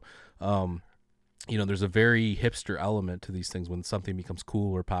 So there's a very hipster element to these things. When something becomes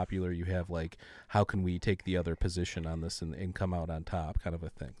cool or popular, you have like, how can we take the other position on this and come out on top, kind of a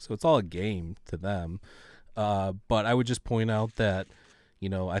thing. So it's all a game to them. But I would just point out that,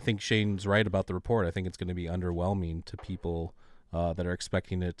 I think Shane's right about the report. I think it's going to be underwhelming to people that are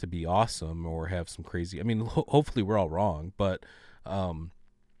expecting it to be awesome or have some crazy, I mean, hopefully we're all wrong, but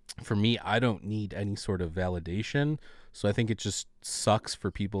for me, I don't need any sort of validation. So I think it just sucks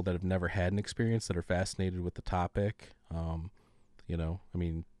for people that have never had an experience, that are fascinated with the topic. I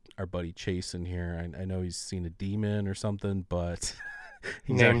mean, our buddy Chase in here, I know he's seen a demon or something, but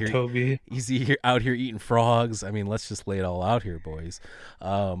he's named Toby. He's out here eating frogs. I mean, let's just lay it all out here, boys.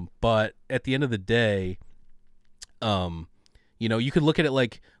 But at the end of the day, you could look at it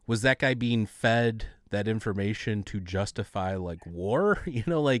like, was that guy being fed that information to justify like war?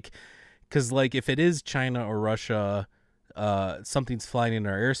 Because like if it is China or Russia, something's flying in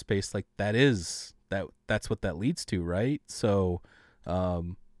our airspace, like that's what that leads to, right? So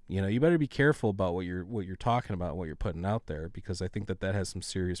you better be careful about what you're talking about, what you're putting out there, because I think that has some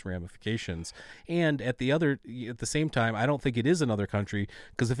serious ramifications. And at the same time, I don't think it is another country,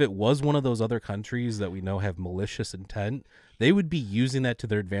 because if it was one of those other countries that we know have malicious intent, they would be using that to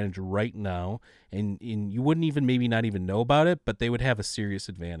their advantage right now, and you wouldn't even, maybe not even know about it, but they would have a serious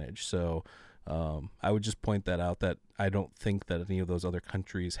advantage. So I would just point that out, that I don't think that any of those other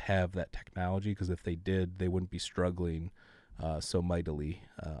countries have that technology, because if they did, they wouldn't be struggling so mightily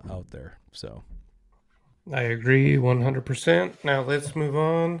out there. So I agree 100%. Now let's move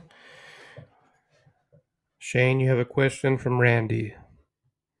on. Shane, you have a question from Randy.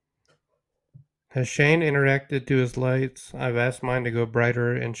 Has Shane interacted to his lights? I've asked mine to go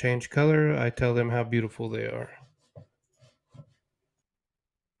brighter and change color. I tell them how beautiful they are.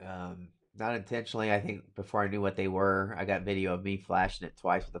 Not intentionally. I think before I knew what they were, I got video of me flashing it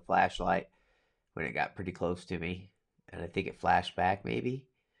twice with a flashlight when it got pretty close to me, and I think it flashed back, maybe,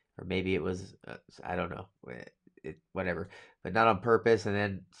 or maybe it was, I don't know, whatever, but not on purpose. And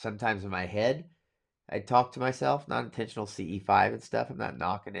then sometimes in my head, I talk to myself, not intentional CE5 and stuff. I'm not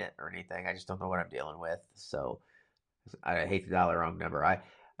knocking it or anything. I just don't know what I'm dealing with. So I hate to dial the wrong number.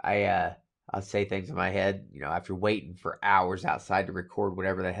 I I'll say things in my head, after waiting for hours outside to record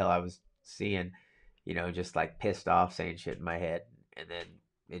whatever the hell I was seeing, just like pissed off saying shit in my head, and then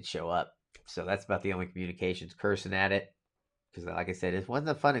it'd show up. So that's about the only communications, cursing at it, because like I said, it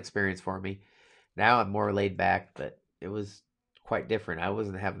wasn't a fun experience for me. Now I'm more laid back, but it was quite different. I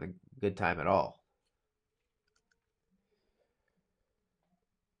wasn't having a good time at all.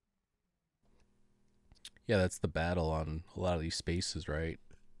 Yeah, that's the battle on a lot of these spaces, right?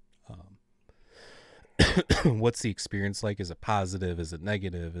 Um, what's the experience like? Is it positive? Is it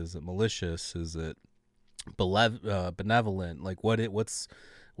negative? Is it malicious? Is it benevolent? Like what's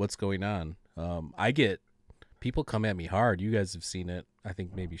going on? I get people come at me hard. You guys have seen it. I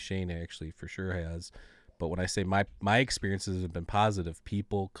think maybe Shane actually for sure has. But when I say my experiences have been positive,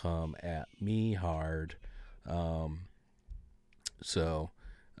 people come at me hard. Um, so,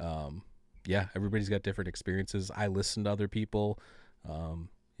 um, yeah, everybody's got different experiences. I listen to other people. Um,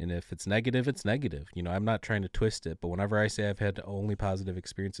 and if it's negative, it's negative. I'm not trying to twist it, but whenever I say I've had only positive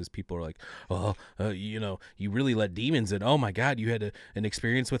experiences, people are like, "Oh, you really let demons in. Oh my God, you had an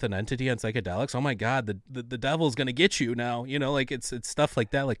experience with an entity on psychedelics. Oh my God, the devil's gonna get you now." Like it's stuff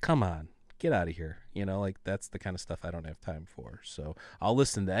like that. Like, come on, get out of here. Like that's the kind of stuff I don't have time for. So I'll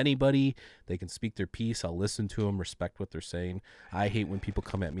listen to anybody. They can speak their piece. I'll listen to them, respect what they're saying. I hate when people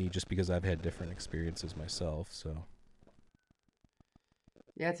come at me just because I've had different experiences myself. So.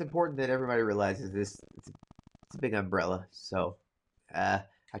 Yeah, it's important that everybody realizes this. It's a big umbrella. So, uh,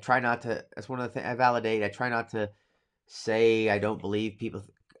 I try not to. That's one of the things I validate. I try not to say I don't believe people.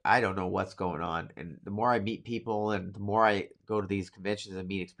 I don't know what's going on. And the more I meet people, and the more I go to these conventions and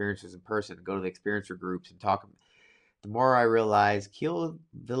meet experiencers in person, and go to the experiencer groups and talk, the more I realize Keel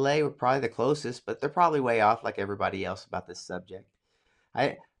Delay were probably the closest, but they're probably way off like everybody else about this subject.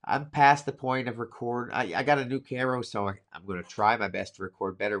 I I'm past the point of record. I got a new camera, so I'm going to try my best to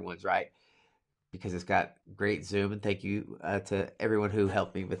record better ones, right? Because it's got great zoom, and thank you to everyone who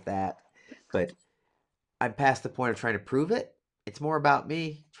helped me with that. But I'm past the point of trying to prove it. It's more about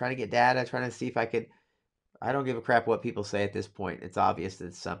me trying to get data, trying to see if I could. I don't give a crap what people say at this point. It's obvious that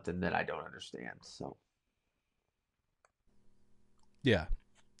it's something that I don't understand. So Yeah,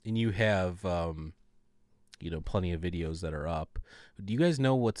 and you have plenty of videos that are up. Do you guys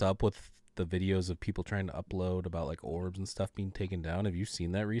know what's up with the videos of people trying to upload about like orbs and stuff being taken down? Have you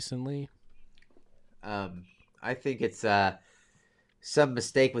seen that recently? um, I think it's some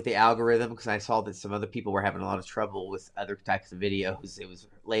mistake with the algorithm because I saw that some other people were having a lot of trouble with other types of videos. It was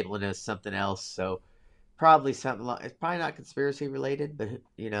labeling it as something else. So probably something. It's probably not conspiracy related, but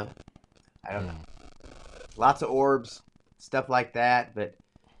I don't know. Hmm. Lots of orbs, stuff like that. But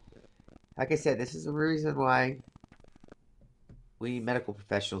like I said, this is the reason why we need medical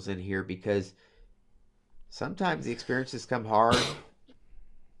professionals in here because sometimes the experiences come hard,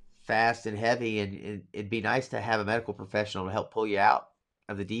 fast, and heavy, and it'd be nice to have a medical professional to help pull you out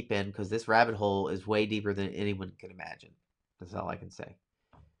of the deep end because this rabbit hole is way deeper than anyone can imagine. That's all I can say.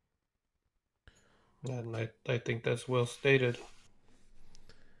 And I think that's well stated.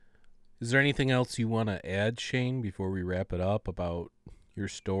 Is there anything else you want to add, Shane, before we wrap it up about your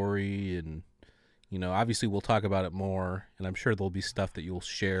story? And obviously we'll talk about it more, and I'm sure there'll be stuff that you'll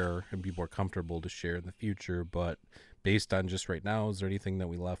share and be more comfortable to share in the future. But based on just right now, is there anything that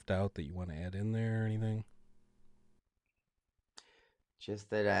we left out that you want to add in there or anything? Just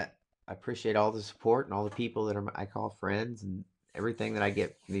that I appreciate all the support and all the people that I call friends and everything that I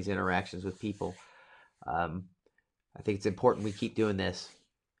get from these interactions with people. Um, I think it's important we keep doing this.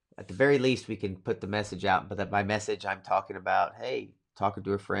 At the very least, we can put the message out. But that by message, I'm talking about, hey, talking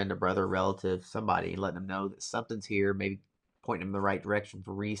to a friend, a brother, a relative, somebody, and letting them know that something's here, maybe pointing them in the right direction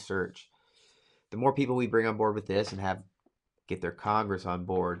for research. The more people we bring on board with this and have get their Congress on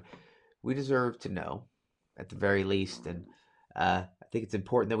board, we deserve to know at the very least. And I think it's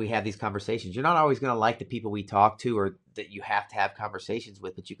important that we have these conversations. You're not always going to like the people we talk to or that you have to have conversations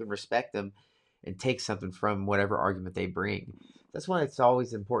with, but you can respect them and take something from whatever argument they bring. That's why it's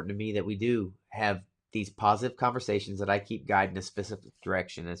always important to me that we do have these positive conversations that I keep guiding a specific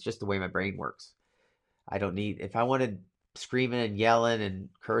direction. It's just the way my brain works. I don't need if I wanted screaming and yelling and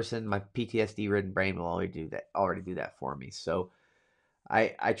cursing, my PTSD ridden brain will already do that for me. So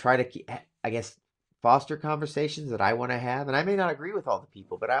I try to keep, I guess foster conversations that I want to have, and I may not agree with all the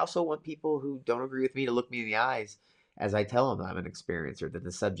people, but I also want people who don't agree with me to look me in the eyes as I tell them I'm an experiencer, that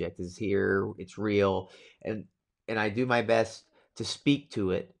the subject is here, it's real, and I do my best to speak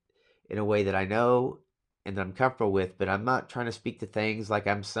to it in a way that I know and that I'm comfortable with, but I'm not trying to speak to things like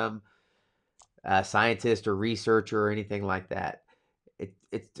I'm some scientist or researcher or anything like that.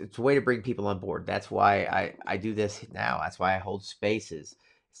 It's a way to bring people on board. That's why I do this now. That's why I hold spaces.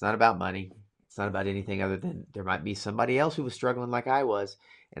 It's not about money. It's not about anything other than there might be somebody else who was struggling like I was,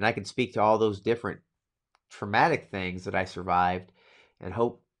 and I can speak to all those different traumatic things that I survived, and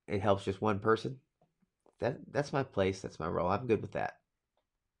hope it helps just one person. That's my place. That's my role. I'm good with that.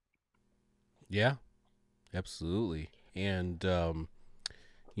 Yeah, absolutely. And the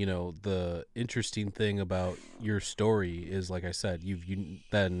interesting thing about your story is, like I said, you've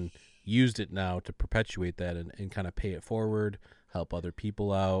then used it now to perpetuate that and kind of pay it forward, help other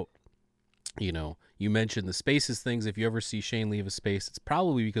people out. You mentioned the spaces things. If you ever see Shane leave a space, it's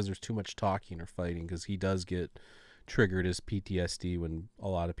probably because there's too much talking or fighting, because he does get triggered as PTSD when a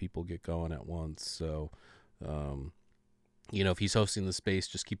lot of people get going at once. So, if he's hosting the space,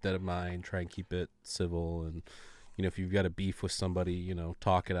 just keep that in mind. Try and keep it civil. And, if you've got a beef with somebody,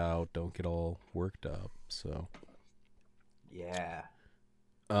 talk it out. Don't get all worked up. So, Yeah.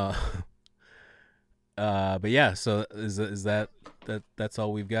 uh, but yeah, so is that's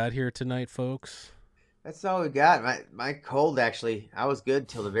all we've got here tonight, folks? That's all we got. My cold, actually, I was good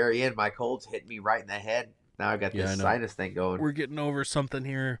till the very end. My cold's hit me right in the head. Now I got Yeah, I this know. sinus thing going. We're getting over something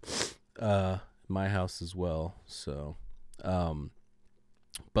here, my house as well. So,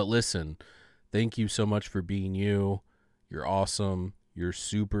 but listen, thank you so much for being you. You're awesome. You're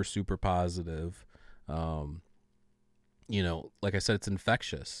super, super positive. Like I said, it's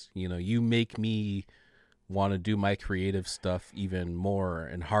infectious. You make me want to do my creative stuff even more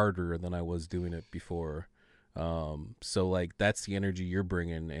and harder than I was doing it before. So like that's the energy you're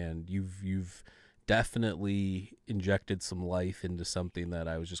bringing, and you've definitely injected some life into something that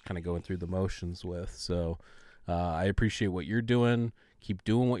I was just kind of going through the motions with. So I appreciate what you're doing. Keep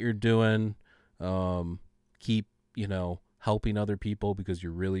doing what you're doing. Keep helping other people, because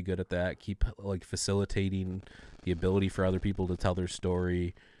you're really good at that. Keep like facilitating the ability for other people to tell their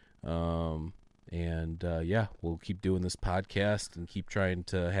story. Yeah, we'll keep doing this podcast and keep trying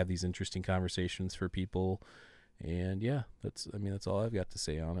to have these interesting conversations for people. And yeah, that's all I've got to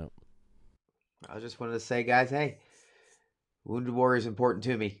say on it. I just wanted to say, guys, hey, Wounded Warrior is important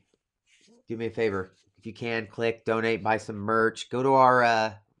to me. Do me a favor. If you can, click, donate, buy some merch. Go to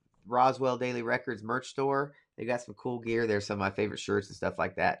our Roswell Daily Records merch store. They got some cool gear. There's some of my favorite shirts and stuff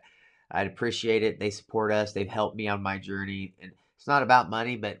like that. I'd appreciate it. They support us. They've helped me on my journey. And it's not about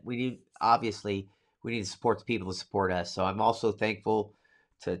money, but we need to support the people to support us. So I'm also thankful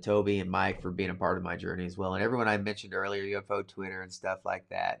to Toby and Mike for being a part of my journey as well. And everyone I mentioned earlier, UFO Twitter and stuff like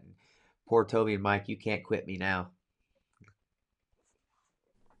that. And poor Toby and Mike, you can't quit me now.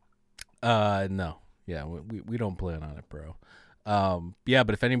 No. Yeah, we don't plan on it, bro. Yeah,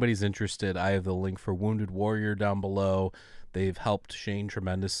 but if anybody's interested, I have the link for Wounded Warrior down below. They've helped Shane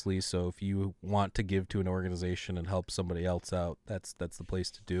tremendously, so if you want to give to an organization and help somebody else out, that's the place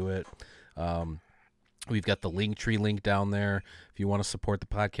to do it. We've got the Linktree link down there. If you want to support the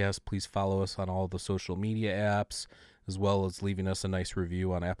podcast, please follow us on all the social media apps, as well as leaving us a nice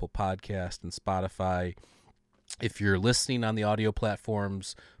review on Apple Podcast and Spotify. If you're listening on the audio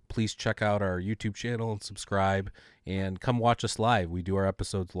platforms, please check out our YouTube channel and subscribe, and come watch us live. We do our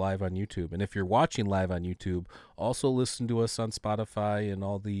episodes live on YouTube. And if you're watching live on YouTube, also listen to us on Spotify and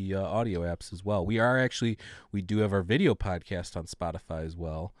all the audio apps as well. We do have our video podcast on Spotify as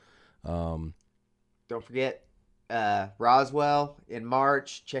well. Don't forget Roswell in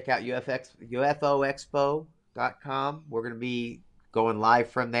March. Check out UFOexpo.com. We're going to be going live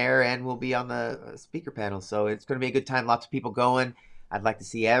from there, and we'll be on the speaker panel. So it's going to be a good time. Lots of people going. I'd like to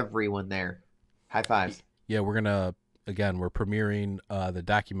see everyone there. High fives. Yeah, we're premiering the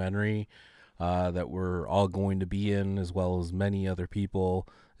documentary that we're all going to be in, as well as many other people.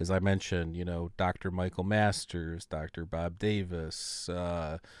 As I mentioned, Dr. Michael Masters, Dr. Bob Davis,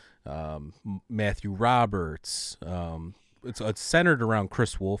 Matthew Roberts. It's centered around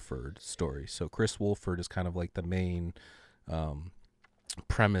Chris Wolford's story. So Chris Wolford is kind of like the main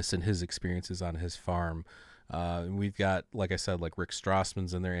premise in his experiences on his farm. And we've got, like I said, like Rick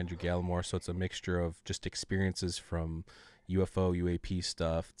Strassman's in there, Andrew Gallimore. So it's a mixture of just experiences from UFO, UAP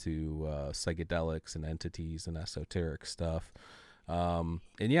stuff to psychedelics and entities and esoteric stuff. And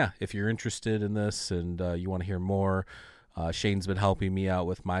yeah, if you're interested in this and you want to hear more, Shane's been helping me out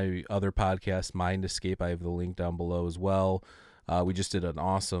with my other podcast, Mind Escape. I have the link down below as well. We just did an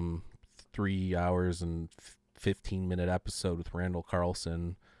awesome 3 hours and 15-minute episode with Randall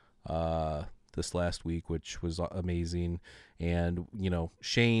Carlson this last week, which was amazing. And,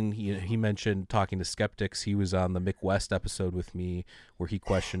 Shane, he mentioned talking to skeptics. He was on the Mick West episode with me where he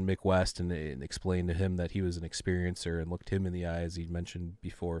questioned Mick West and explained to him that he was an experiencer and looked him in the eye, as he mentioned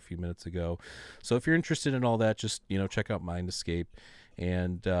before a few minutes ago. So if you're interested in all that, just, check out Mind Escape.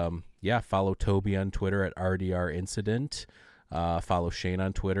 And, follow Toby on Twitter at RDR Incident. Follow Shane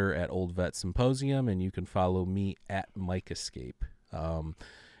on Twitter at Old Vet Symposium. And you can follow me at Mike Escape.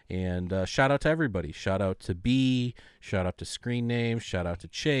 And shout out to everybody. Shout out to B. Shout out to Screen Names. Shout out to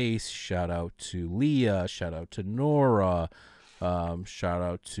Chase. Shout out to Leah. Shout out to Nora. Shout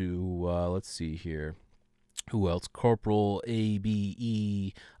out to, let's see here. Who else? Corporal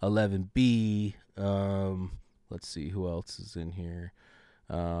ABE 11B. Let's see who else is in here.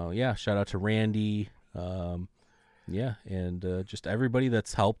 Shout out to Randy. And just everybody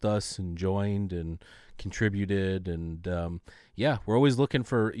that's helped us and joined and contributed. And we're always looking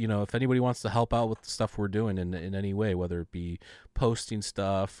for, if anybody wants to help out with the stuff we're doing in any way, whether it be posting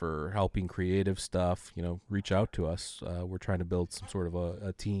stuff or helping creative stuff, reach out to us. We're trying to build some sort of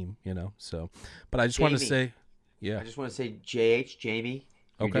a team, so. But I just want to say, I just want to say, Jamie,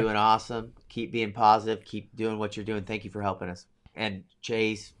 you're doing awesome. Keep being positive. Keep doing what you're doing. Thank you for helping us. And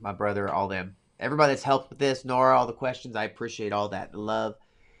Chase, my brother, all them. Everybody that's helped with this, Nora, all the questions, I appreciate all that love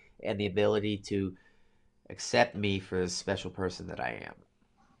and the ability to accept me for the special person that I am.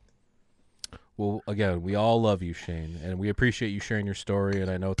 Well, again, we all love you, Shane, and we appreciate you sharing your story,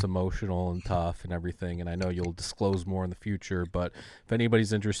 and I know it's emotional and tough and everything, and I know you'll disclose more in the future, but if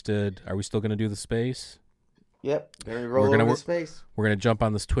anybody's interested, are we still going to do the space? Yep, we're going to space. We're going to jump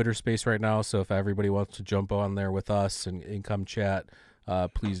on this Twitter space right now, so if everybody wants to jump on there with us and come chat,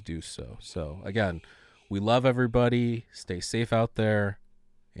 please do so. So, again, we love everybody. Stay safe out there,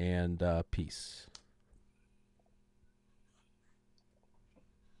 and peace.